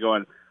around and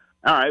going,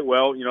 all right,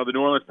 well, the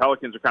New Orleans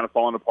Pelicans are kind of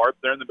falling apart.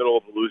 They're in the middle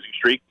of a losing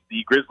streak.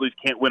 The Grizzlies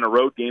can't win a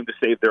road game to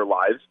save their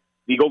lives.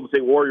 The Golden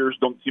State Warriors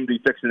don't seem to be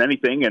fixing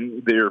anything,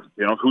 and they're,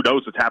 who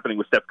knows what's happening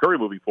with Steph Curry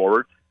moving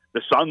forward.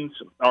 The Suns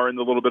are in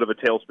a little bit of a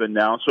tailspin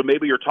now, so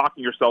maybe you're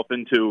talking yourself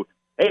into,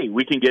 hey,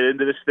 we can get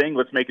into this thing.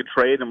 Let's make a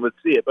trade and let's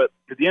see it. But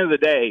at the end of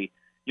the day,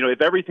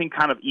 if everything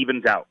kind of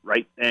evens out,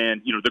 right,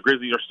 and, the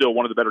Grizzlies are still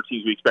one of the better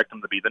teams we expect them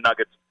to be, the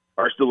Nuggets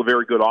are still a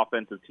very good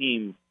offensive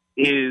team,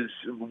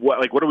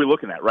 what are we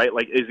looking at, right?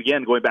 Like, is,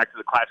 again, going back to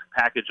the classic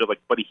package of, like,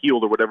 Buddy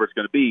Hield or whatever it's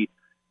going to be,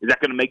 is that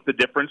going to make the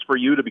difference for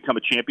you to become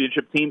a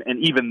championship team? And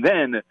even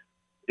then,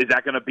 is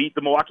that going to beat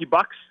the Milwaukee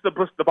Bucks, the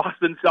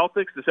Boston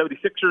Celtics, the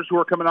 76ers who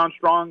are coming on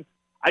strong?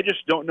 I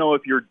just don't know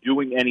if you're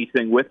doing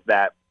anything with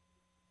that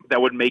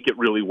would make it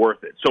really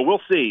worth it. So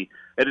we'll see.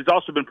 It has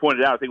also been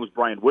pointed out, I think it was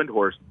Brian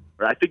Windhorst,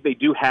 I think they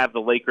do have the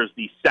Lakers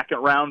the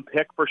second-round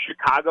pick for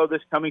Chicago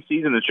this coming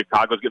season, and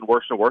Chicago's getting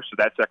worse and worse, so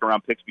that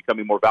second-round pick's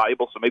becoming more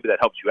valuable, so maybe that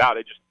helps you out.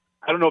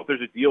 I don't know if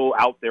there's a deal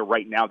out there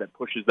right now that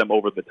pushes them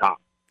over the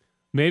top.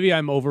 Maybe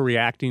I'm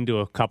overreacting to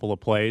a couple of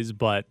plays,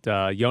 but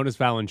Jonas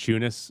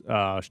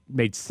Valanciunas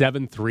made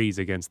 7 threes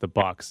against the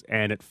Bucks,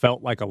 and it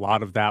felt like a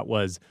lot of that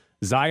was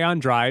Zion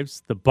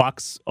drives, the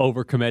Bucks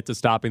overcommit to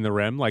stopping the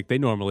rim like they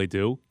normally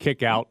do,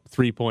 kick out,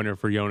 three-pointer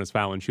for Jonas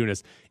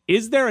Valanciunas.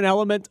 Is there an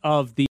element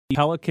of the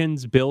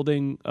Pelicans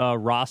building a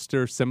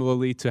roster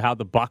similarly to how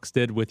the Bucks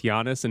did with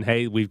Giannis? And,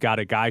 hey, we've got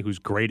a guy who's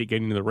great at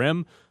getting to the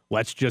rim.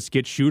 Let's just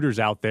get shooters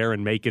out there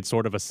and make it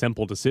sort of a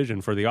simple decision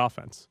for the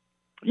offense.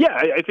 Yeah,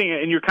 I think,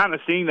 and you're kind of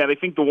seeing that. I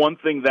think the one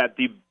thing that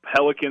the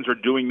Pelicans are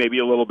doing maybe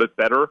a little bit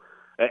better,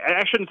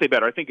 I shouldn't say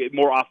better, I think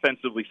more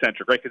offensively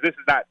centric, right? Because this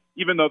is not,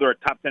 even though they're a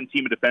top 10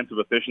 team in defensive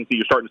efficiency,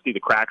 you're starting to see the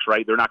cracks,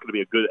 right? They're not going to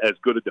be as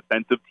good a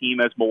defensive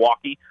team as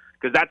Milwaukee,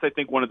 because that's, I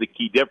think, one of the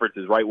key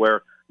differences, right?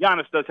 Where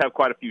Giannis does have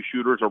quite a few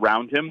shooters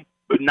around him,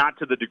 but not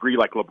to the degree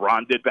like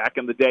LeBron did back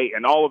in the day,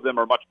 and all of them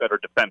are much better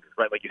defenders,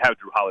 right? Like you have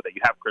Drew Holiday,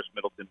 you have Chris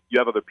Middleton, you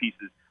have other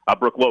pieces,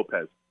 Brooke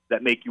Lopez,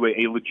 that make you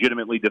a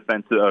legitimately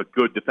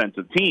good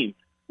defensive team.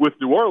 with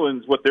New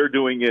Orleans, what they're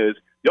doing is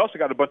you also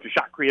got a bunch of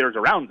shot creators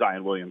around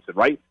Zion Williamson,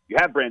 right? You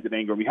have Brandon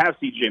Ingram, you have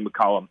C.J.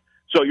 McCollum,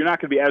 so you're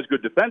not going to be as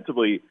good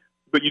defensively,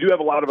 but you do have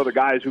a lot of other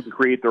guys who can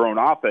create their own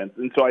offense,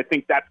 and so I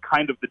think that's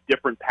kind of the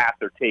different path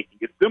they're taking.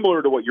 It's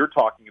similar to what you're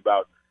talking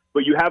about,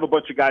 but you have a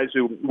bunch of guys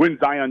who, when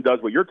Zion does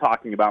what you're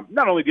talking about,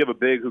 not only do you have a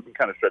big who can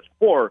kind of stretch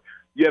the floor,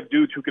 you have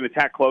dudes who can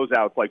attack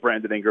closeouts like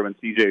Brandon Ingram and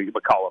C.J.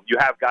 McCollum. You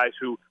have guys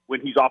who,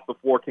 when he's off the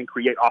floor, can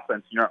create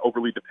offense. You're not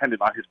overly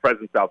dependent on his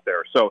presence out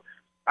there. So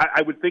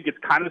I would think it's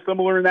kind of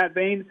similar in that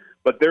vein,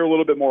 but they're a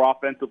little bit more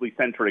offensively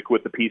centric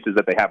with the pieces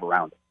that they have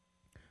around.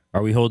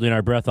 Are we holding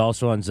our breath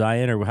also on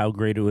Zion, or how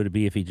great would it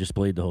be if he just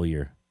played the whole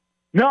year?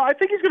 No, I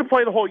think he's going to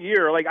play the whole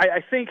year. Like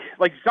I think,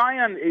 like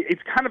Zion,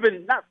 it's kind of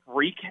been not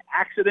freak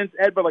accidents,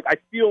 Ed, but like I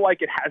feel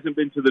like it hasn't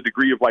been to the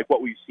degree of like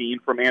what we've seen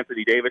from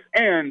Anthony Davis,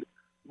 and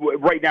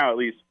right now at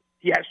least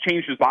he has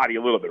changed his body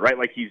a little bit, right?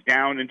 Like he's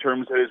down in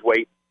terms of his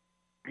weight.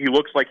 He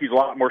looks like he's a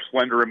lot more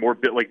slender and more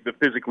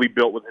physically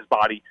built with his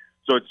body.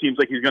 So it seems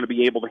like he's going to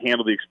be able to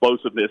handle the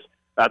explosiveness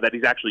that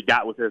he's actually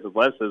got with his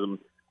athleticism.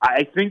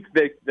 I think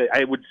that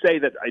I would say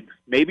that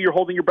maybe you're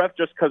holding your breath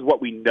just because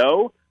what we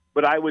know,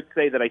 but I would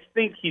say that I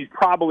think he's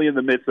probably in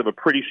the midst of a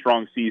pretty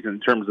strong season in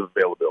terms of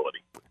availability.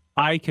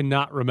 I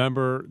cannot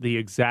remember the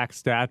exact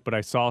stat, but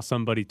I saw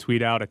somebody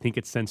tweet out, I think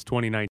it's since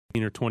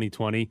 2019 or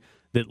 2020,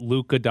 that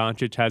Luka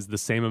Doncic has the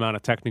same amount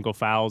of technical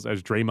fouls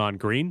as Draymond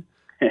Green.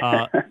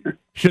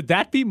 Should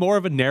that be more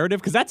of a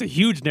narrative? Because that's a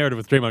huge narrative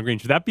with Draymond Green.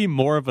 Should that be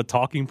more of a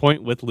talking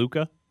point with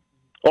Luka?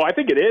 Oh, I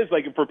think it is.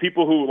 Like for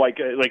people who like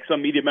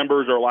some media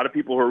members or a lot of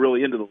people who are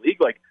really into the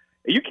league, like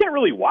you can't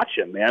really watch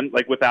him, man,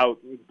 like without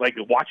like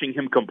watching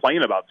him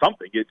complain about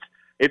something.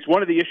 It's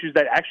one of the issues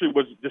that actually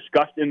was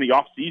discussed in the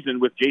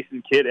offseason with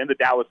Jason Kidd and the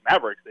Dallas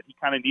Mavericks, that he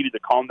kind of needed to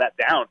calm that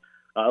down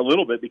a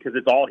little bit because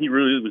it's all he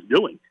really was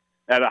doing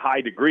at a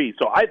high degree.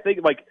 So I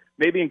think like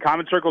maybe in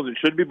common circles it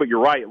should be, but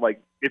you're right.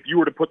 Like if you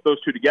were to put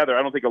those two together,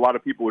 I don't think a lot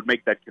of people would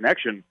make that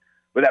connection.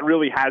 But that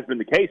really has been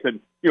the case. And,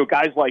 you know,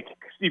 guys like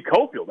Steve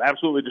Cofield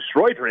absolutely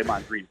destroyed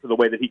Draymond Green for the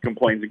way that he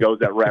complains and goes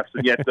at refs.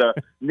 And yet,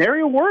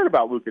 nary a word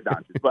about Luka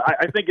Doncic. But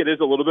I think it is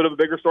a little bit of a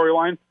bigger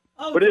storyline.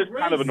 But it is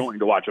kind of annoying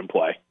to watch him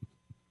play.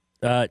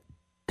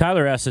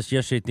 Tyler asked us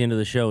yesterday at the end of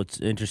the show,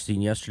 it's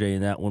interesting yesterday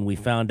in that when we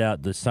found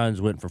out the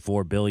Suns went for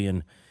 $4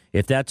 billion,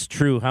 if that's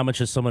true, how much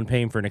is someone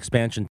paying for an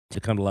expansion to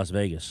come to Las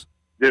Vegas?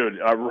 Dude,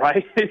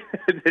 right?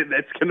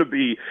 It's going to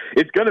be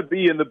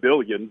in the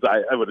billions,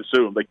 I would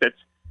assume. Like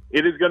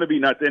it is going to be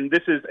nuts. And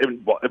this is,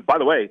 and by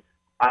the way,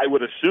 I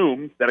would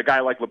assume that a guy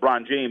like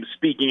LeBron James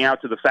speaking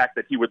out to the fact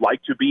that he would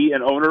like to be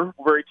an owner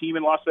for a team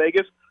in Las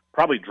Vegas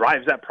probably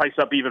drives that price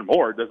up even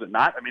more, does it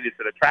not? I mean, it's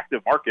an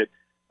attractive market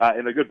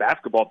in a good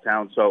basketball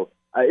town. So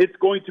it's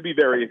going to be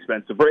very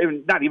expensive. Or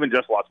even, not even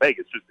just Las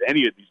Vegas, just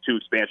any of these two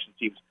expansion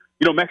teams.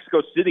 You know,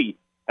 Mexico City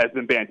has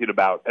been bandied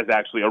about as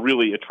actually a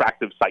really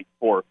attractive site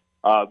for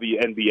the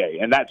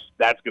NBA, and that's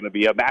going to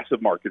be a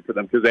massive market for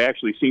them because they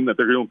actually seem that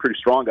they're doing pretty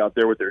strong out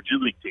there with their G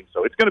League team.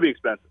 So it's going to be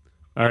expensive.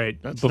 All right,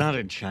 that's not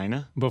in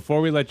China.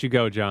 Before we let you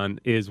go, John,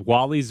 is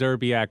Wally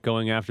Szczerbiak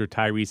going after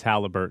Tyrese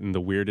Halliburton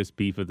the weirdest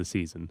beef of the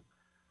season?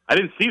 I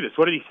didn't see this.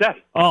 What did he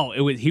say? Oh,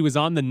 he was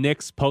on the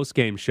Knicks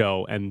postgame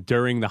show, and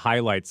during the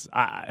highlights,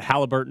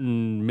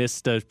 Halliburton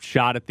missed a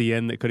shot at the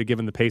end that could have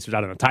given the Pacers,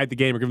 I don't know, tied the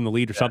game or given the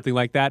lead or something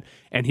like that,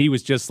 and he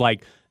was just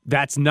like,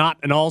 that's not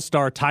an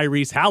all-star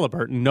Tyrese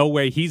Halliburton. No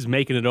way he's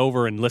making it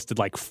over, and listed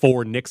like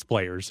 4 Knicks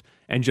players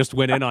and just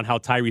went in on how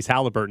Tyrese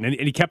Halliburton, and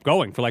he kept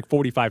going for like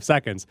 45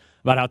 seconds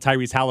about how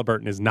Tyrese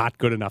Halliburton is not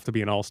good enough to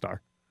be an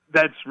all-star.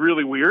 That's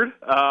really weird.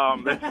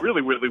 That's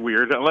really, really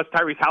weird, unless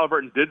Tyrese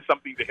Halliburton did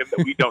something to him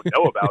that we don't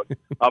know about.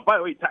 By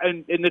the way,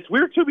 and it's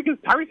weird, too, because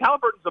Tyrese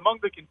Halliburton's among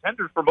the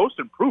contenders for most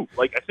improved.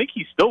 Like, I think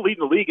he's still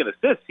leading the league in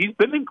assists. He's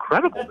been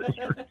incredible this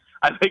year.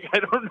 I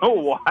don't know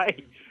why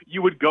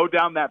you would go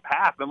down that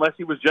path unless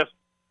he was just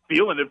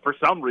feeling it for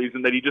some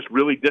reason, that he just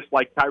really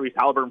disliked Tyrese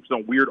Halliburton for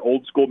some weird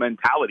old-school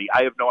mentality.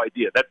 I have no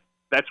idea.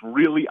 That's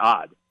really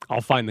odd.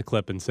 I'll find the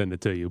clip and send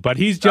it to you. But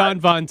he's John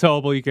Von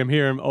Tobel. You can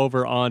hear him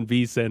over on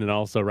VSiN and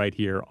also right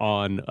here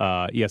on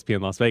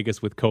ESPN Las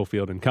Vegas with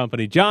Cofield and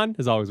Company. John,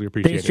 as always, we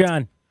appreciate it. Thanks,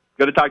 John.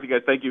 Good to talk to you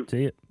guys. Thank you.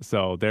 See you.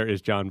 So there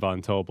is John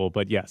Von Tobel.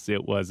 But yes,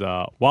 it was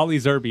Wally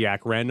Szczerbiak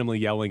randomly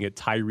yelling at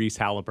Tyrese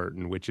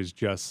Halliburton, which is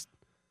just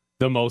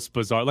the most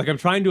bizarre. Like, I'm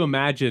trying to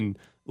imagine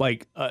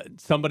like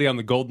somebody on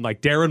the Golden,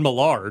 like Darren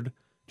Millard,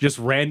 just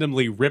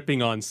randomly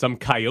ripping on some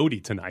Coyote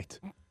tonight.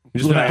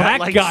 Just that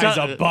like guy's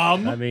a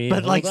bum. I mean,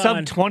 but like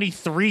some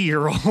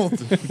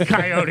 23-year-old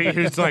Coyote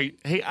who's like,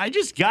 hey, I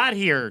just got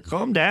here.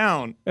 Calm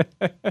down.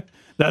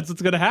 That's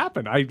what's going to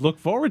happen. I look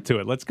forward to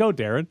it. Let's go,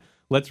 Darren.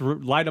 Let's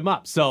light him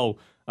up. So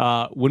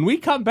when we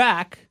come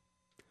back,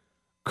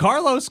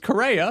 Carlos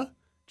Correa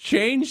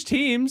changed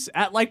teams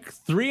at like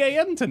 3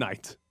 a.m.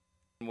 tonight.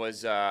 It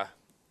was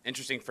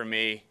interesting for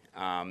me.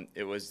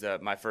 It was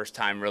my first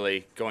time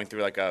really going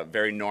through like a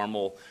very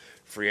normal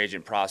free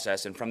agent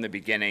process. And from the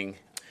beginning,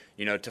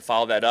 you know, to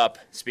follow that up,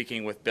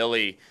 speaking with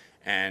Billy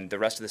and the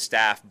rest of the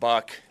staff,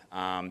 Buck,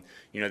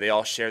 you know, they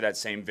all share that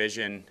same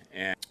vision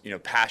and, you know,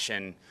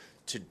 passion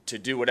to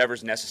do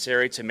whatever's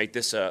necessary to make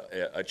this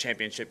a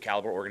championship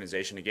caliber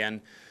organization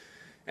again.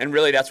 And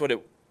really, that's what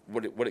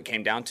it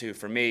came down to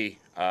for me.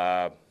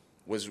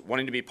 Was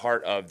wanting to be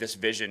part of this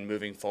vision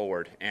moving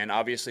forward. And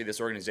obviously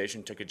this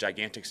organization took a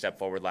gigantic step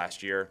forward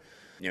last year.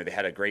 They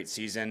had a great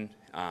season.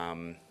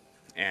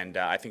 And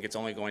I think it's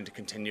only going to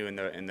continue in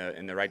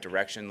the right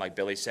direction. Like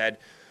Billy said,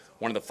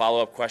 one of the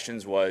follow-up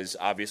questions was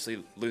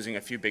obviously losing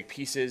a few big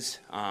pieces.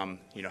 How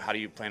do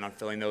you plan on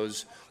filling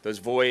those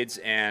voids?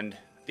 And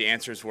the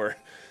answers were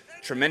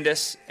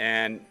tremendous.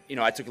 And,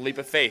 I took a leap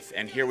of faith.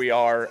 And here we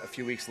are a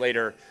few weeks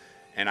later.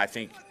 And I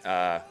think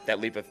that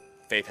leap of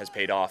faith has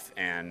paid off.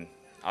 And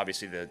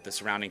obviously the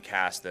surrounding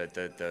cast,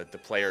 the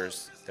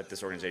players that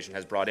this organization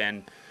has brought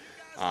in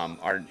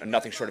are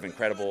nothing short of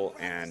incredible,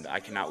 and I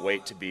cannot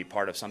wait to be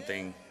part of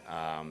something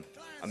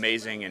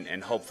amazing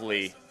and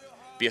hopefully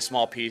be a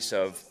small piece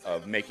of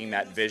making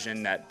that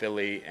vision that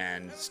Billy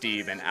and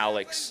Steve and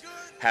Alex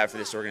have for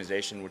this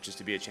organization, which is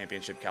to be a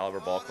championship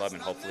caliber ball club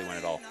and hopefully win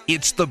it all.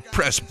 It's the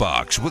Press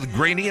Box with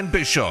Graney and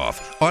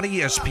Bischoff on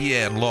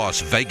ESPN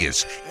Las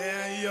Vegas.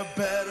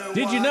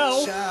 Did you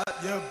know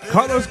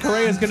Carlos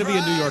Correa is going to be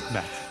a New York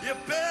Met?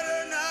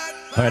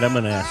 All right, I'm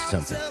going to ask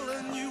something.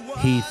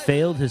 He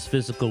failed his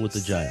physical with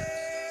the Giants.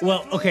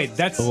 Well, okay,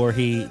 that's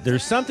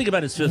there's something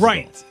about his physical.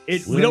 right.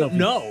 We don't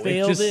know.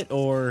 Failed it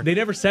or they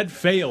never said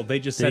failed. They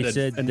just said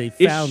they an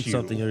found issue.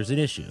 something. There's an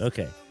issue.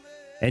 Okay,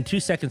 and 2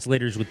 seconds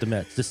later is with the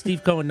Mets. Does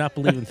Steve Cohen not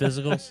believe in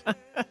physicals?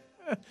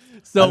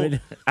 So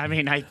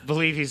I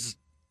believe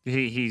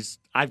he's.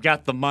 I've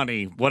got the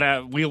money.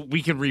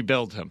 We can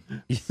rebuild him.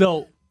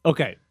 So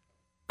okay,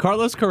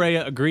 Carlos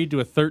Correa agreed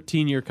to a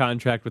 13-year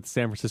contract with the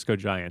San Francisco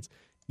Giants.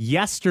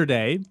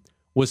 Yesterday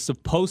was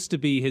supposed to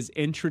be his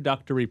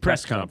introductory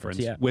press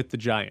conference with the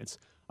Giants.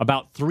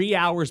 About 3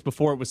 hours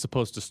before it was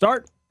supposed to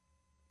start,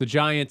 the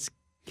Giants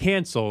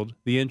canceled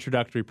the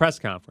introductory press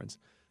conference.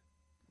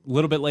 A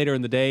little bit later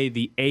in the day,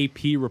 the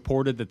AP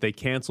reported that they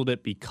canceled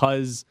it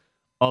because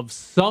of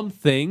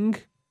something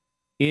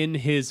in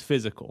his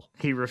physical.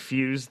 He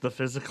refused the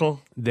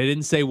physical? They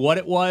didn't say what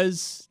it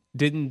was,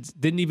 didn't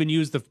even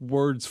use the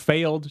words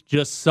failed,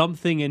 just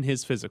something in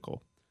his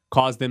physical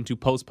caused them to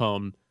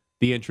postpone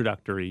the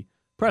introductory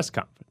press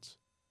conference.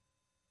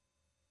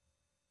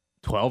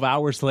 12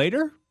 hours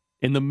later,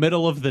 in the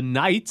middle of the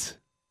night,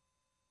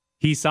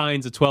 he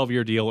signs a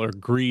 12-year deal or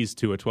agrees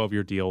to a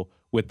 12-year deal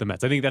with the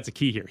Mets. I think that's a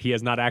key here. He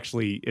has not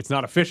actually, it's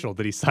not official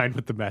that he signed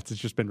with the Mets. It's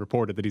just been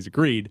reported that he's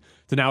agreed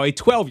to now a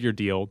 12-year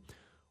deal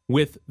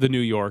with the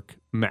New York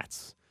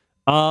Mets.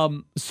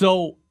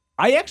 So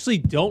I actually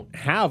don't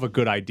have a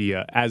good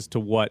idea as to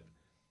what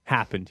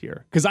happened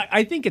here. Because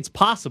I think it's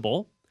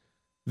possible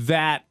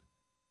that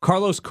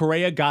Carlos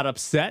Correa got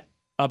upset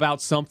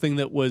about something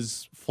that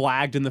was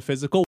flagged in the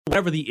physical,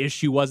 whatever the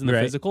issue was in the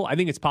physical. I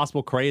think it's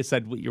possible Correa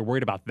said, "You're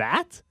worried about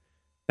that?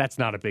 That's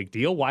not a big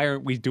deal. Why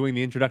aren't we doing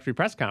the introductory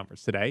press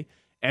conference today?"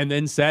 And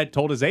then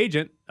told his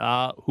agent,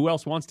 who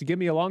else wants to give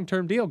me a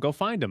long-term deal? Go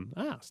find him.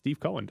 Steve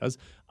Cohen does.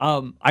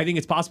 I think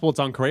it's possible it's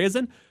on Correa's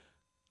end.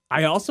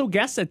 I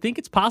think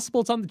it's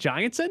possible it's on the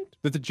Giants' end,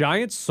 that the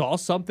Giants saw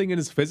something in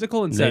his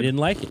physical and said, they didn't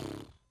like it.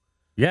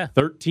 Yeah.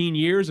 13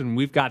 years and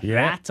we've got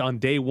that on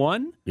day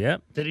one. Yeah.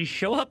 Did he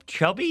show up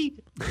chubby?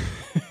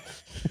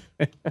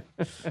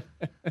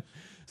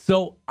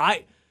 So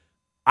I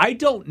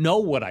don't know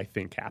what I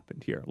think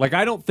happened here. Like,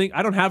 I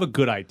don't have a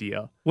good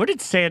idea. Where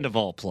did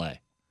Sandoval play?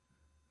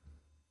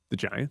 The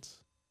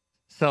Giants.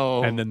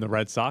 So and then the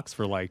Red Sox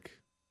for like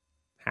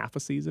half a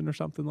season or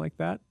something like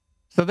that.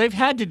 So they've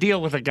had to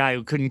deal with a guy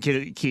who couldn't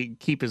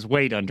keep his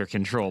weight under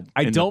control.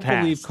 I don't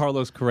believe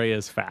Carlos Correa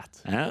is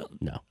fat.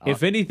 No.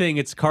 If anything,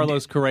 it's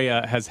Carlos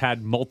Correa has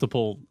had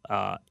multiple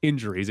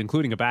injuries,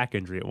 including a back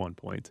injury at one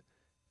point.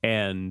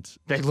 And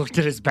they looked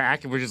at his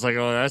back and were just like,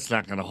 "Oh, that's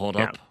not going to hold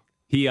up."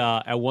 He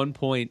at one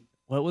point,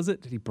 what was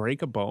it? Did he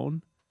break a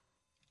bone?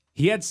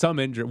 He had some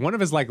injury. One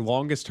of his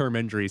longest term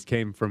injuries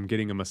came from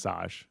getting a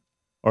massage,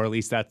 or at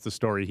least that's the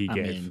story he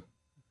gave.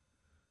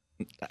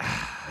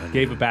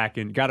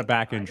 Got a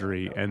back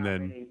injury, and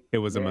then it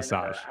was a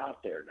massage.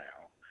 Out there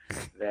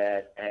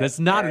now that's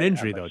not an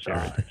injury, though,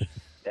 Jared.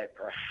 That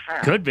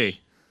perhaps could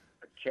be.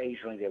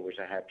 Occasionally there was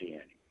a happy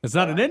ending. It's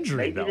not an injury,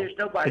 maybe though. There's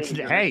nobody in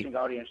the listening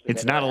audience.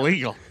 It's not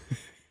illegal.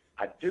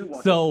 I do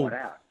want to point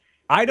out.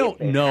 I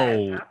don't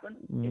know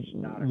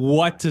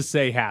what to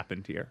say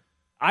happened here.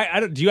 I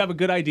don't. Do you have a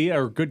good idea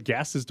or a good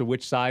guess as to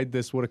which side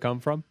this would have come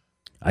from?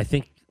 I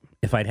think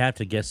if I'd have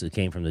to guess, it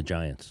came from the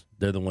Giants.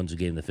 They're the ones who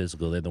gave him the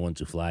physical. They're the ones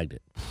who flagged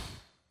it.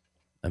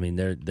 I mean,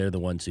 they're the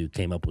ones who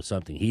came up with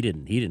something. He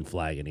didn't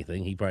flag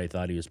anything. He probably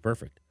thought he was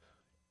perfect.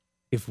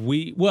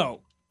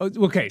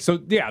 Okay, so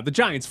yeah, the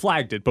Giants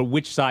flagged it, but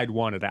which side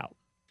wanted out?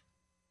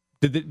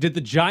 Did the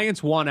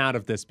Giants want out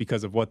of this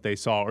because of what they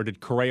saw, or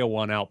did Correa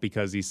want out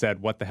because he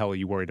said, "What the hell are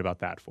you worried about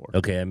that for?"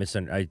 Okay, I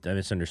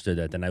misunderstood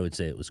that. Then I would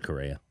say it was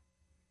Correa,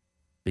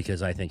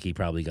 because I think he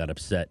probably got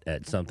upset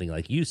at something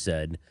like you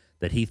said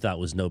that he thought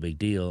was no big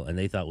deal, and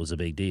they thought was a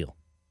big deal.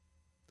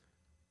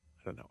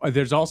 I don't know.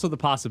 There's also the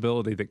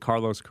possibility that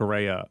Carlos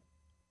Correa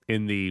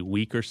in the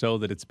week or so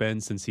that it's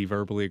been since he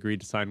verbally agreed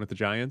to sign with the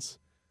Giants.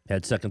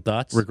 Had second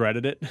thoughts?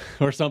 Regretted it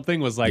or something?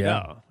 Was like,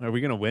 Yeah. oh, are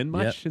we going to win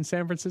much in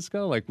San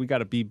Francisco? Like, we got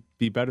to be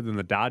better than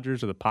the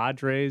Dodgers or the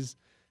Padres.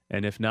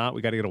 And if not,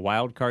 we got to get a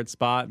wild card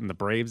spot. And the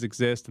Braves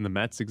exist, and the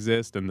Mets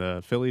exist, and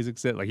the Phillies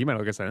exist. Like, you might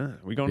look and say, are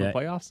we going to the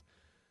playoffs?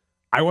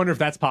 I wonder if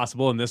that's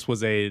possible. And this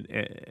was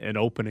an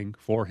opening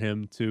for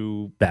him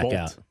to back bolt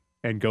out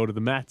and go to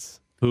the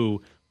Mets,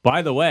 who,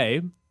 by the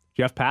way,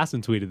 Jeff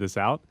Passan tweeted this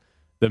out.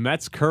 The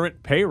Mets'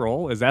 current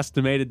payroll is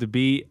estimated to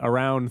be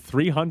around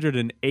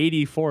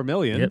 $384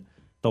 million. Yep.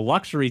 The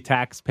luxury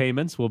tax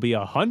payments will be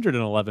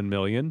 $111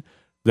 million.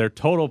 Their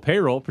total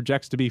payroll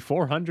projects to be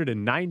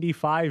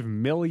 $495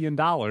 million,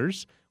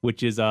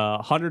 which is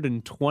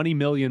 $120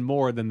 million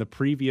more than the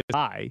previous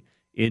high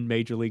in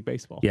Major League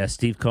Baseball. Yeah,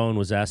 Steve Cohen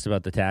was asked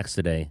about the tax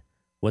today.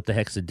 What the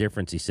heck's the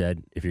difference? He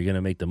said, if you're going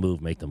to make the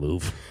move, make the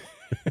move.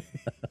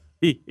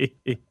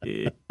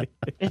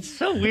 It's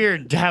so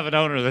weird to have an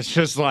owner that's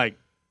just like,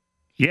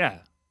 yeah,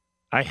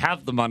 I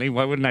have the money.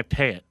 Why wouldn't I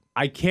pay it?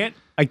 I can't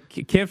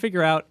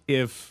figure out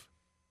if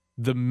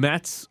the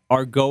Mets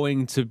are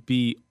going to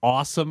be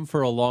awesome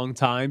for a long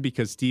time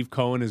because Steve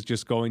Cohen is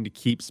just going to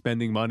keep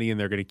spending money and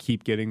they're going to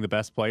keep getting the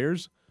best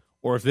players,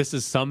 or if this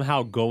is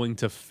somehow going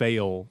to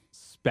fail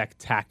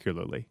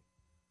spectacularly.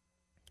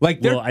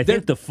 Like, I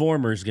think the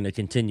former is going to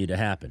continue to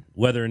happen.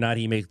 Whether or not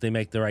they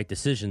make the right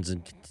decisions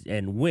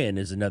and win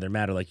is another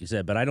matter, like you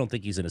said. But I don't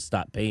think he's going to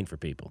stop paying for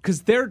people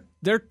because their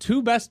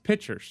two best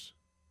pitchers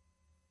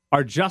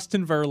are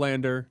Justin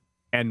Verlander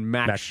and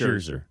Max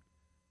Scherzer.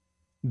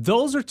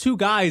 Those are two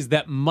guys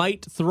that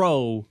might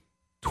throw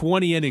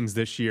 20 innings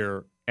this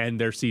year and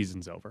their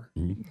season's over.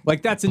 Mm-hmm.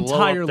 Like, that's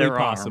entirely their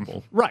possible.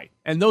 arm. Right.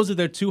 And those are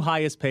their two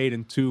highest paid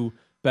and two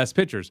best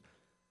pitchers.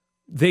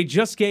 They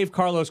just gave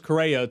Carlos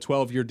Correa a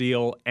 12-year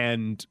deal,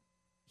 and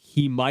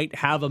he might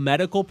have a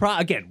medical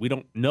problem. Again, we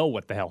don't know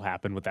what the hell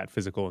happened with that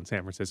physical in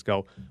San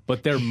Francisco,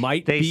 but there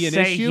might be an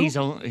issue.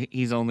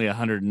 He's only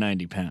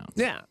 190 pounds.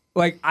 Yeah.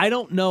 Like, I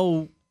don't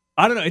know.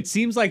 It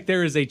seems like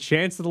there is a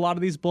chance that a lot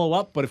of these blow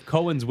up, but if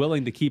Cohen's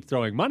willing to keep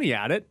throwing money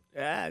at it,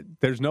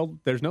 there's no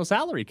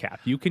salary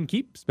cap. You can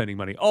keep spending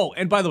money. Oh,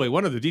 and by the way,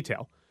 one other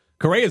detail.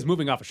 Correa's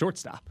moving off a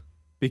shortstop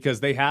because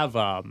they have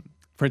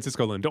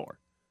Francisco Lindor.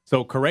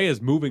 So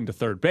Correa's moving to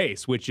third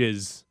base,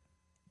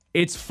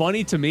 it's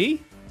funny to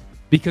me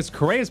because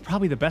Correa is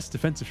probably the best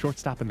defensive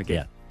shortstop in the game.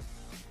 Yeah.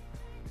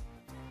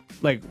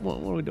 Like, what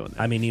are we doing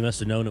there? I mean, he must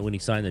have known it when he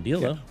signed the deal,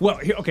 though. Well,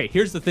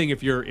 here's the thing: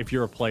 if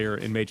you're a player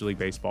in Major League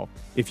Baseball,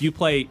 if you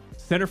play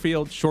center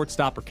field,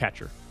 shortstop, or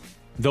catcher,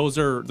 those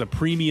are the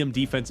premium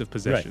defensive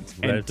positions,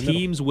 right and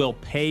teams will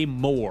pay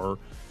more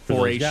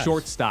for a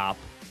shortstop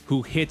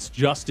who hits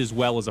just as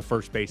well as a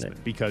first baseman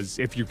because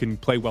if you can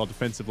play well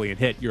defensively and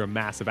hit, you're a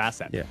massive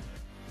asset. Yeah.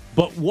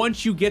 But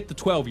once you get the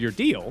 12-year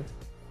deal,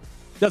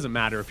 doesn't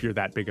matter if you're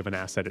that big of an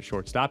asset at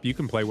shortstop. You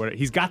can play where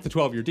he's got the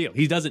 12-year deal.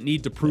 He doesn't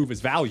need to prove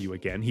his value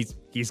again. He's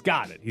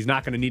got it. He's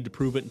not going to need to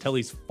prove it until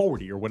he's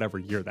 40 or whatever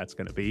year that's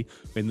going to be,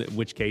 in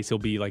which case he'll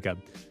be like a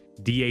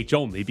DH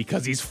only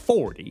because he's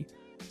 40.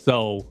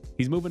 So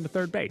he's moving to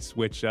third base,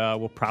 which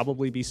will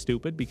probably be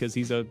stupid because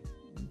he's a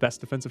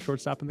best defensive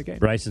shortstop in the game.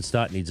 Bryson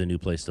Stott needs a new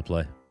place to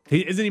play.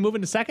 Isn't he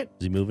moving to second?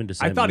 Is he moving to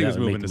second? I thought he was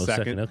moving to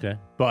second. Okay.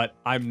 But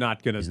I'm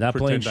not going to He's not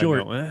playing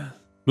short.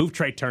 Move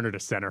Trey Turner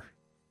to center.